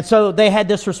 And so they had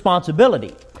this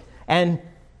responsibility. And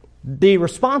the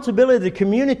responsibility of the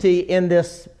community in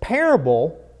this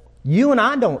parable, you and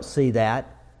I don't see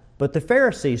that, but the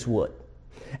Pharisees would.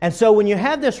 And so when you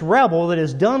have this rebel that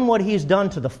has done what he's done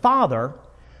to the Father,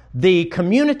 the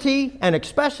community, and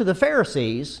especially the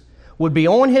Pharisees, would be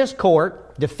on his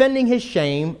court, defending his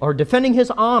shame or defending his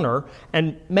honor,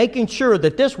 and making sure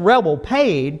that this rebel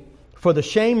paid for the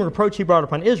shame and reproach he brought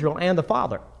upon Israel and the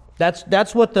Father.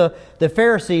 That's what the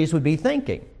Pharisees would be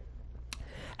thinking.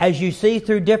 As you see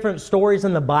through different stories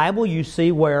in the Bible, you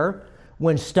see where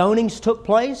when stonings took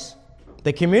place,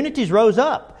 the communities rose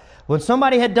up. When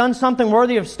somebody had done something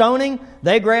worthy of stoning,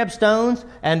 they grabbed stones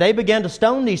and they began to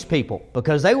stone these people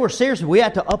because they were serious. We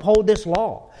had to uphold this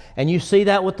law. And you see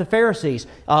that with the Pharisees.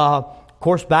 Of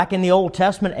course, back in the Old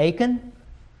Testament, Achan,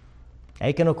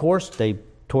 of course, they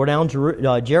tore down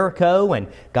Jericho, and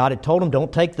God had told him,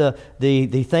 don't take the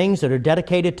things that are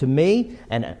dedicated to me.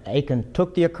 And Achan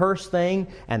took the accursed thing,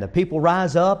 and the people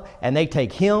rise up, and they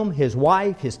take him, his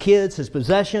wife, his kids, his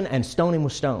possession, and stone him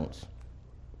with stones.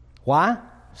 Why?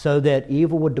 So that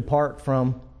evil would depart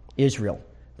from Israel,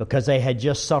 because they had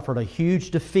just suffered a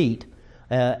huge defeat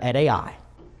at Ai.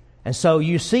 And so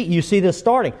you see this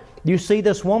starting. You see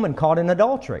this woman caught in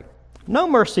adultery. No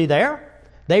mercy there.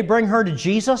 They bring her to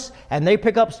Jesus, and they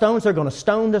pick up stones. They're going to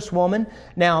stone this woman.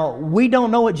 Now, we don't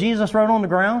know what Jesus wrote on the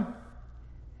ground,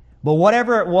 but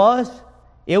whatever it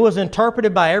was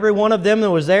interpreted by every one of them that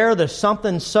was there. There's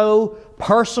something so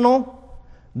personal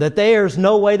that there's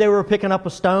no way they were picking up a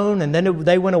stone and then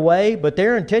they went away. But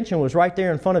their intention was right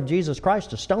there in front of Jesus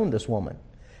Christ to stone this woman.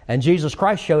 And Jesus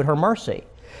Christ showed her mercy.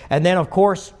 And then, of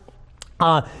course,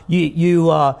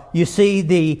 you see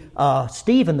the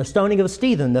Stephen, the stoning of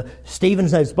Stephen. Stephen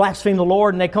has blasphemed the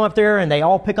Lord, and they come up there and they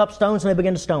all pick up stones and they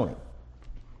begin to stone him.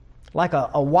 like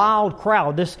a wild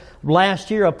crowd. This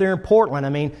last year up there in Portland, I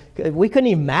mean, we couldn't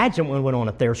imagine what went on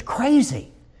up there. It's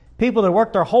crazy. People that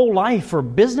worked their whole life for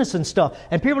business and stuff,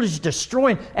 and people just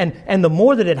destroying. And the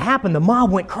more that it happened, the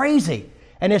mob went crazy.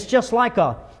 And it's just like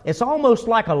it's almost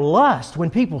like a lust when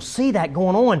people see that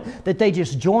going on, that they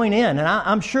just join in. And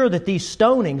I'm sure that these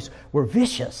stonings were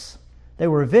vicious. They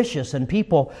were vicious, and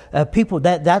people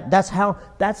that's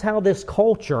how this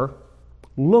culture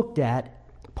looked at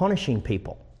punishing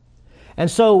people. And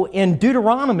so in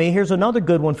Deuteronomy, here's another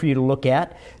good one for you to look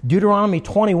at. Deuteronomy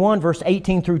 21, verse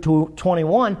 18 through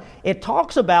 21, it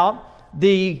talks about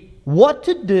what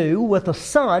to do with a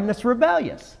son that's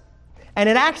rebellious. And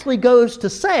it actually goes to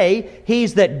say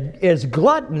he's that is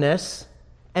gluttonous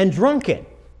and drunken.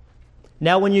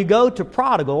 Now, when you go to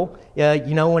prodigal,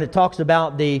 when it talks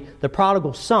about the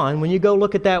prodigal son, when you go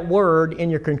look at that word in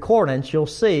your concordance, you'll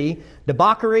see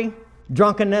debauchery,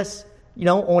 drunkenness,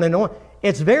 on and on.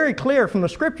 It's very clear from the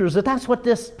Scriptures that that's what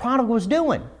this prodigal was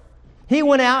doing. He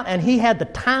went out and he had the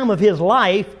time of his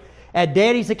life at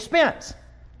Daddy's expense.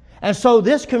 And so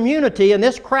this community and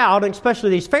this crowd, and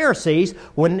especially these Pharisees,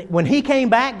 when he came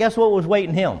back, guess what was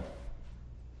waiting him?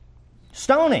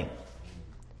 Stoning.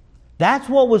 That's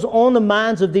what was on the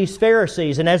minds of these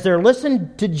Pharisees. And as they're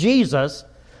listening to Jesus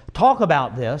talk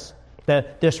about this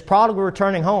prodigal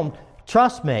returning home,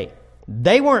 trust me,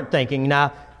 they weren't thinking,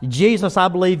 now, Jesus, I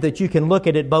believe that you can look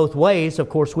at it both ways. Of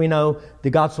course, we know that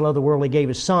God so loved the world He gave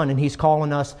His Son, and He's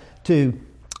calling us to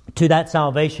that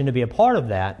salvation, to be a part of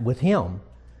that with Him.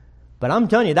 But I'm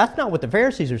telling you, that's not what the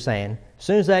Pharisees are saying. As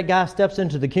soon as that guy steps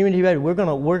into the community, we're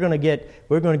going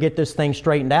to get this thing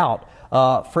straightened out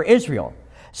for Israel.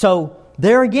 So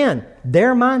there again,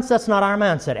 their mindset's not our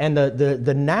mindset, and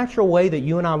the natural way that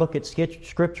you and I look at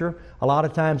Scripture a lot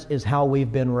of times is how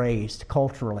we've been raised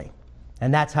culturally,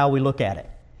 and that's how we look at it.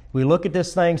 We look at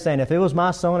this thing saying, if it was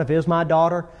my son, if it was my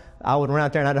daughter, I would run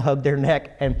out there and I'd hug their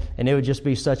neck, and it would just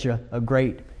be such a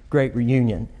great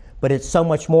reunion. But it's so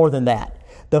much more than that.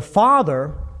 The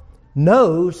Father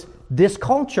knows this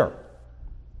culture.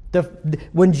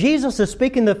 When Jesus is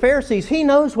speaking to the Pharisees, He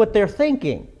knows what they're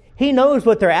thinking. He knows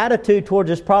what their attitude towards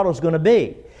this prodigal is going to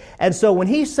be. And so when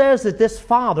He says that this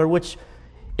father, which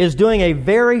is doing a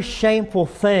very shameful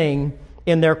thing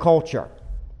in their culture,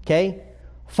 okay?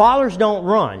 Fathers don't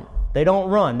run. They don't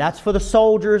run. That's for the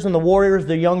soldiers and the warriors,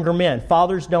 the younger men.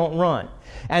 Fathers don't run.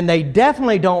 And they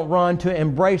definitely don't run to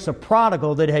embrace a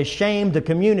prodigal that has shamed the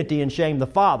community and shamed the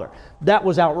father. That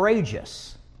was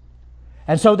outrageous.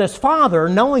 And so this father,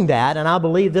 knowing that, and I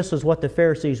believe this is what the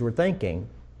Pharisees were thinking,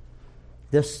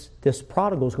 this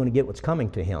prodigal is going to get what's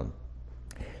coming to him.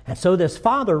 And so this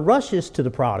father rushes to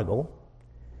the prodigal.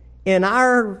 In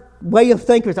our way of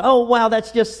thinking, oh, wow,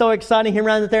 that's just so exciting. He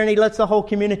runs there and he lets the whole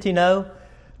community know.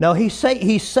 No, he's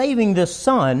saving this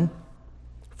son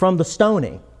from the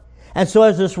stoning. And so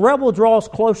as this rebel draws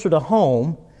closer to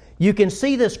home, you can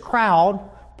see this crowd,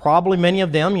 probably many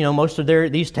of them, most of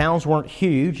these towns weren't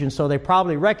huge, and so they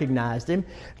probably recognized him.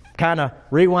 Kind of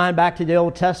rewind back to the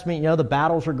Old Testament, the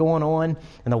battles are going on,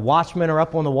 and the watchmen are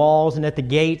up on the walls and at the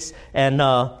gates, and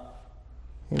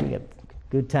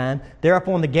good time. They're up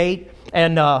on the gate,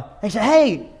 and they say,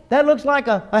 hey, that looks like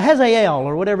a Hazael,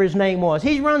 or whatever his name was.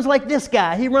 He runs like this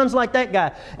guy. He runs like that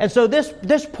guy. And so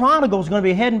this prodigal is going to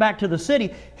be heading back to the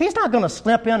city. He's not going to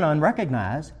slip in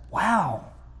unrecognized. Wow,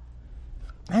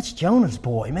 that's Jonah's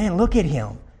boy. Man, look at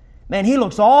him. Man, he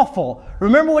looks awful.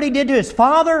 Remember what he did to his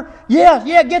father?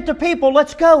 Yeah, get the people.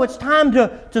 Let's go. It's time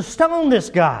to stone this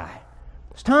guy.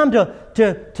 It's time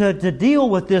to deal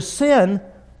with this sin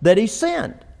that he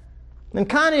sinned. And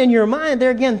kind of in your mind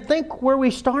there again, think where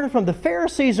we started from. The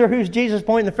Pharisees are who's Jesus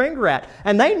pointing the finger at.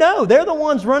 And they know. They're the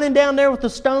ones running down there with the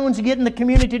stones, getting the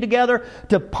community together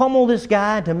to pummel this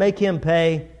guy, to make him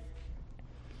pay.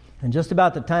 And just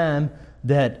about the time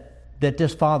that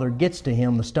this father gets to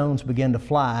him, the stones begin to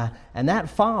fly. And that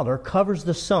father covers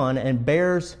the son and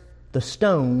bears the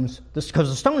stones, because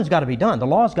the stoning's got to be done. The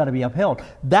law's got to be upheld.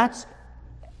 That's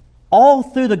all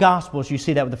through the Gospels you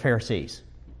see that with the Pharisees.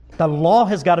 The law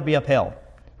has got to be upheld.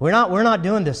 We're not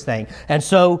doing this thing. And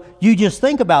so you just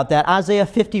think about that. Isaiah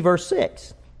 50 verse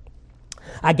 6.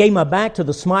 I gave my back to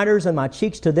the smiters and my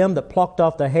cheeks to them that plucked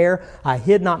off the hair. I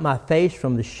hid not my face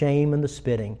from the shame and the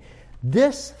spitting.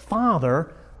 This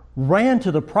father ran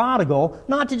to the prodigal,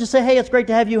 not to just say, hey, it's great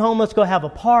to have you home, let's go have a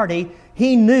party.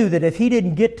 He knew that if he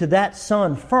didn't get to that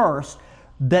son first,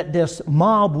 that this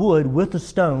mob would with the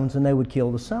stones and they would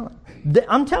kill the son.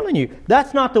 I'm telling you,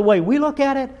 that's not the way we look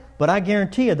at it, but I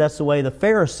guarantee you that's the way the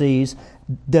Pharisees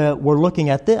were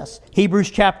looking at this. Hebrews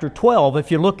chapter 12,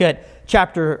 if you look at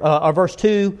verse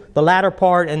 2, the latter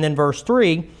part, and then verse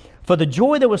 3, For the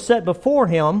joy that was set before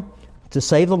him, to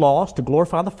save the lost, to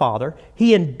glorify the Father,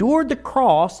 he endured the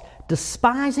cross,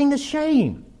 despising the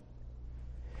shame.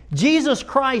 Jesus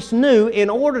Christ knew in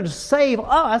order to save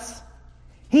us,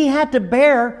 he had to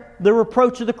bear the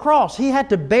reproach of the cross. He had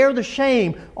to bear the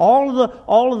shame, all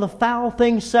of the foul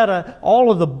things said, all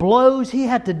of the blows. He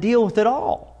had to deal with it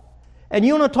all. And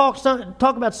you want to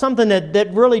talk about something that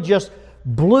really just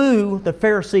blew the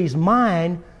Pharisees'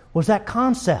 mind, was that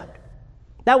concept.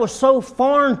 That was so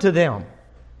foreign to them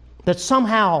that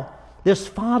somehow this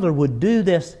Father would do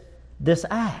this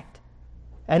act.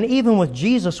 And even with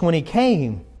Jesus, when he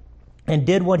came and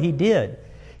did what he did,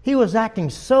 he was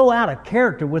acting so out of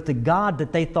character with the God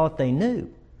that they thought they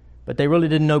knew. But they really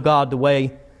didn't know God the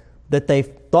way that they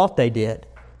thought they did.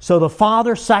 So the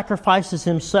Father sacrifices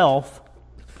himself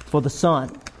for the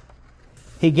Son.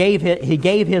 He gave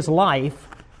his life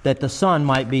that the Son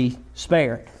might be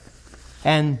spared.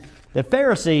 And the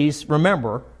Pharisees,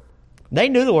 remember, they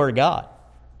knew the Word of God.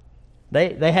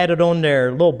 They had it on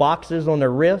their little boxes on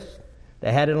their wrists.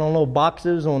 They had it on little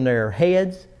boxes on their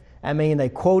heads. I mean, they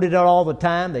quoted it all the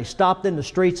time. They stopped in the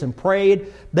streets and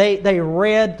prayed. They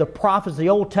read the prophets, the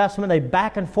Old Testament. They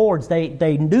back and forwards.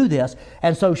 They knew this.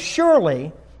 And so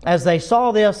surely, as they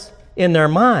saw this in their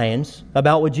minds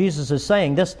about what Jesus is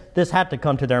saying, this had to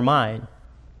come to their mind.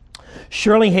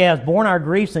 Surely he has borne our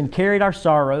griefs and carried our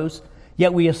sorrows,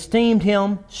 yet we esteemed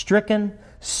him stricken,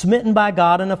 smitten by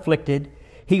God, and afflicted.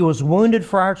 He was wounded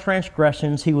for our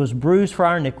transgressions. He was bruised for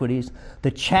our iniquities. The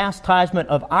chastisement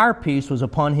of our peace was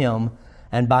upon him,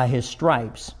 and by his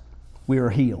stripes we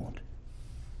are healed.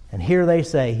 And here they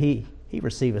say, he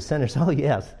received sinners. Oh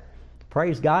yes,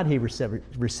 praise God, he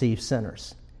received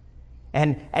sinners.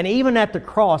 And even at the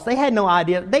cross, they had no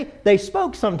idea. They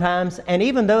spoke sometimes, and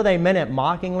even though they meant it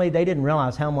mockingly, they didn't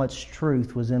realize how much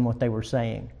truth was in what they were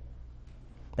saying.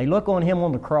 They look on him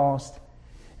on the cross,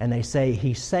 and they say,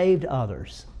 he saved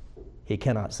others. He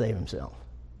cannot save himself.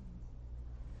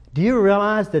 Do you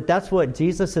realize that that's what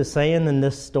Jesus is saying in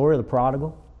this story of the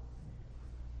prodigal?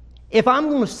 If I'm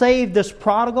going to save this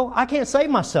prodigal, I can't save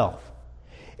myself.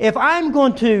 If I'm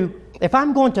going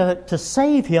to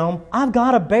save him, I've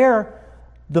got to bear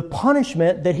the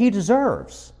punishment that he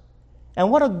deserves. And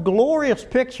what a glorious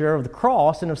picture of the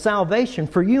cross and of salvation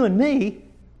for you and me,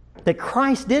 that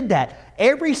Christ did that.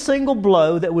 Every single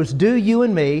blow that was due you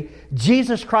and me,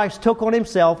 Jesus Christ took on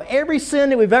himself. Every sin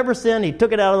that we've ever sinned, he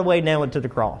took it out of the way, nailed it to the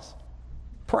cross.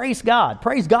 Praise God.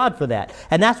 Praise God for that.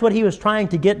 And that's what he was trying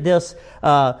to get this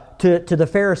to the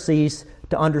Pharisees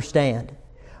to understand.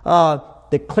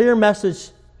 The clear message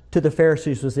to the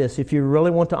Pharisees was this: if you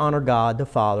really want to honor God the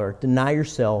Father, deny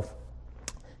yourself,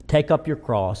 take up your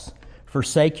cross,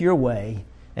 forsake your way,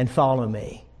 and follow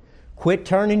me. Quit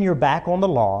turning your back on the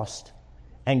lost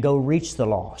and go reach the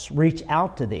lost. Reach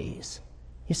out to these.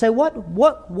 You say, what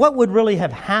would really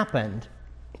have happened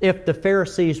if the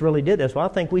Pharisees really did this? Well, I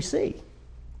think we see.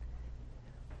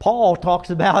 Paul talks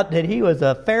about that he was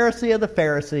a Pharisee of the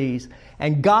Pharisees,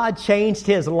 and God changed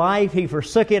his life. He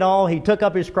forsook it all. He took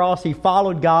up his cross. He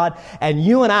followed God. And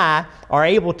you and I are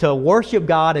able to worship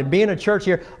God and be in a church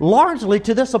here largely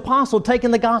to this apostle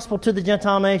taking the gospel to the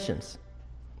Gentile nations.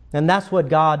 And that's what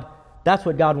God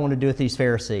wanted to do with these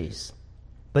Pharisees.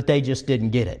 But they just didn't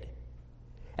get it.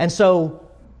 And so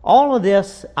all of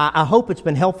this, I hope it's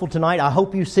been helpful tonight. I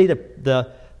hope you see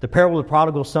the parable of the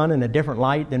prodigal son in a different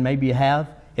light than maybe you have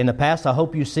in the past. I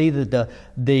hope you see that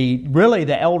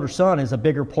the elder son is a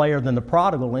bigger player than the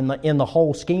prodigal in the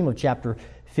whole scheme of chapter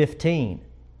 15.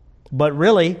 But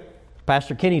really,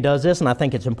 Pastor Kenny does this, and I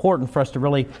think it's important for us to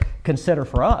really consider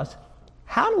for us.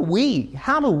 How do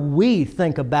we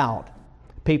think about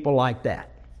people like that?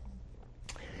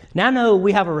 Now I know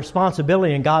we have a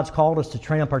responsibility, and God's called us to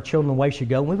train up our children the way they should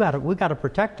go, and we've got to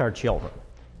protect our children.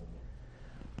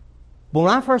 But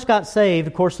when I first got saved,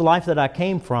 of course, the life that I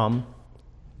came from,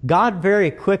 God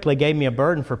very quickly gave me a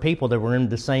burden for people that were in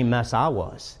the same mess I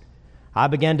was. I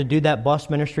began to do that bus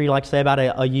ministry, like I say, about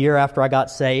a year after I got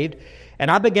saved.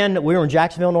 And we were in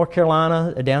Jacksonville, North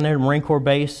Carolina, down there at Marine Corps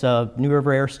Base, New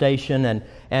River Air Station, and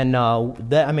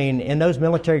in those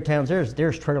military towns,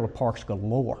 there's trailer parks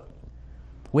galore.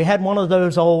 We had one of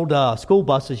those old school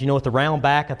buses, with the round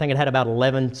back. I think it had about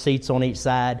 11 seats on each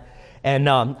side. And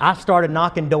I started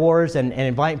knocking doors and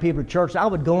inviting people to church. I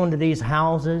would go into these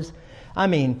houses.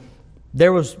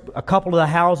 There was a couple of the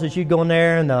houses you'd go in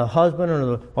there, and the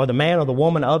husband or the man or the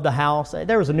woman of the house,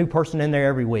 there was a new person in there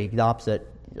every week, the opposite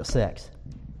sex.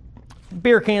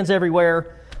 Beer cans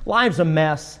everywhere, lives a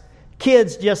mess.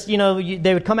 Kids just,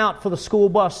 they would come out for the school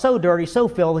bus so dirty, so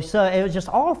filthy, so it was just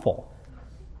awful.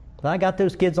 I got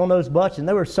those kids on those buses, and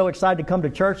they were so excited to come to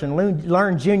church and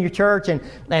learn junior church.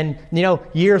 And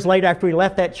years later after we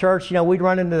left that church, we'd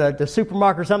run into the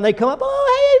supermarket or something. They'd come up,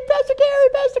 oh, hey, Pastor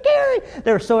Gary.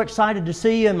 They were so excited to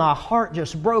see you, and my heart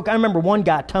just broke. I remember one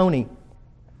guy, Tony.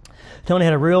 Tony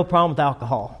had a real problem with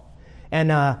alcohol. And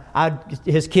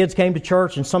his kids came to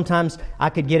church, and sometimes I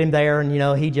could get him there, and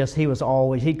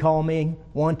he'd call me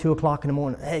 1, 2 o'clock in the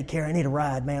morning. Hey, Carrie, I need a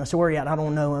ride, man. I said, where are you at? I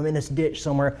don't know. I'm in this ditch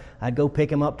somewhere. I'd go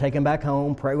pick him up, take him back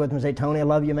home, pray with him, and say, Tony, I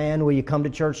love you, man. Will you come to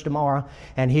church tomorrow?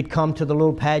 And he'd come to the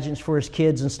little pageants for his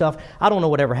kids and stuff. I don't know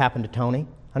whatever happened to Tony. I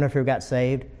don't know if he ever got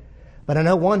saved. But I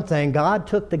know one thing. God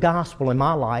took the gospel in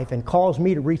my life and caused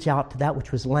me to reach out to that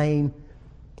which was lame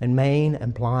and maimed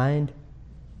and blind.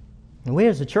 And we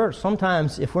as a church,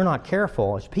 sometimes if we're not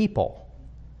careful as people,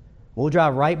 we'll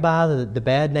drive right by the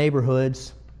bad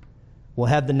neighborhoods. We'll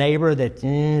have the neighbor that's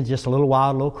just a little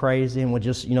wild, a little crazy, and we'll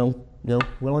just,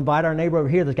 we'll invite our neighbor over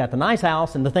here that's got the nice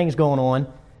house and the things going on.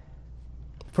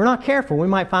 If we're not careful, we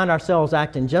might find ourselves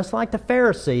acting just like the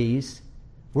Pharisees.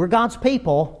 We're God's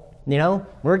people,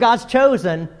 we're God's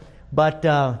chosen, but,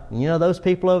 those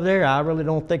people over there, I really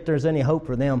don't think there's any hope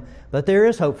for them. But there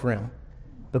is hope for them.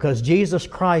 Because Jesus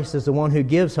Christ is the one who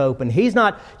gives hope. And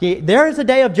there is a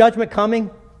day of judgment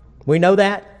coming. We know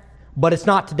that. But it's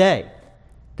not today.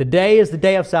 Today is the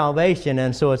day of salvation.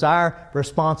 And so it's our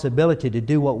responsibility to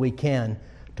do what we can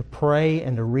to pray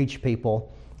and to reach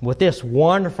people with this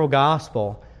wonderful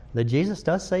gospel that Jesus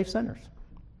does save sinners.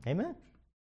 Amen.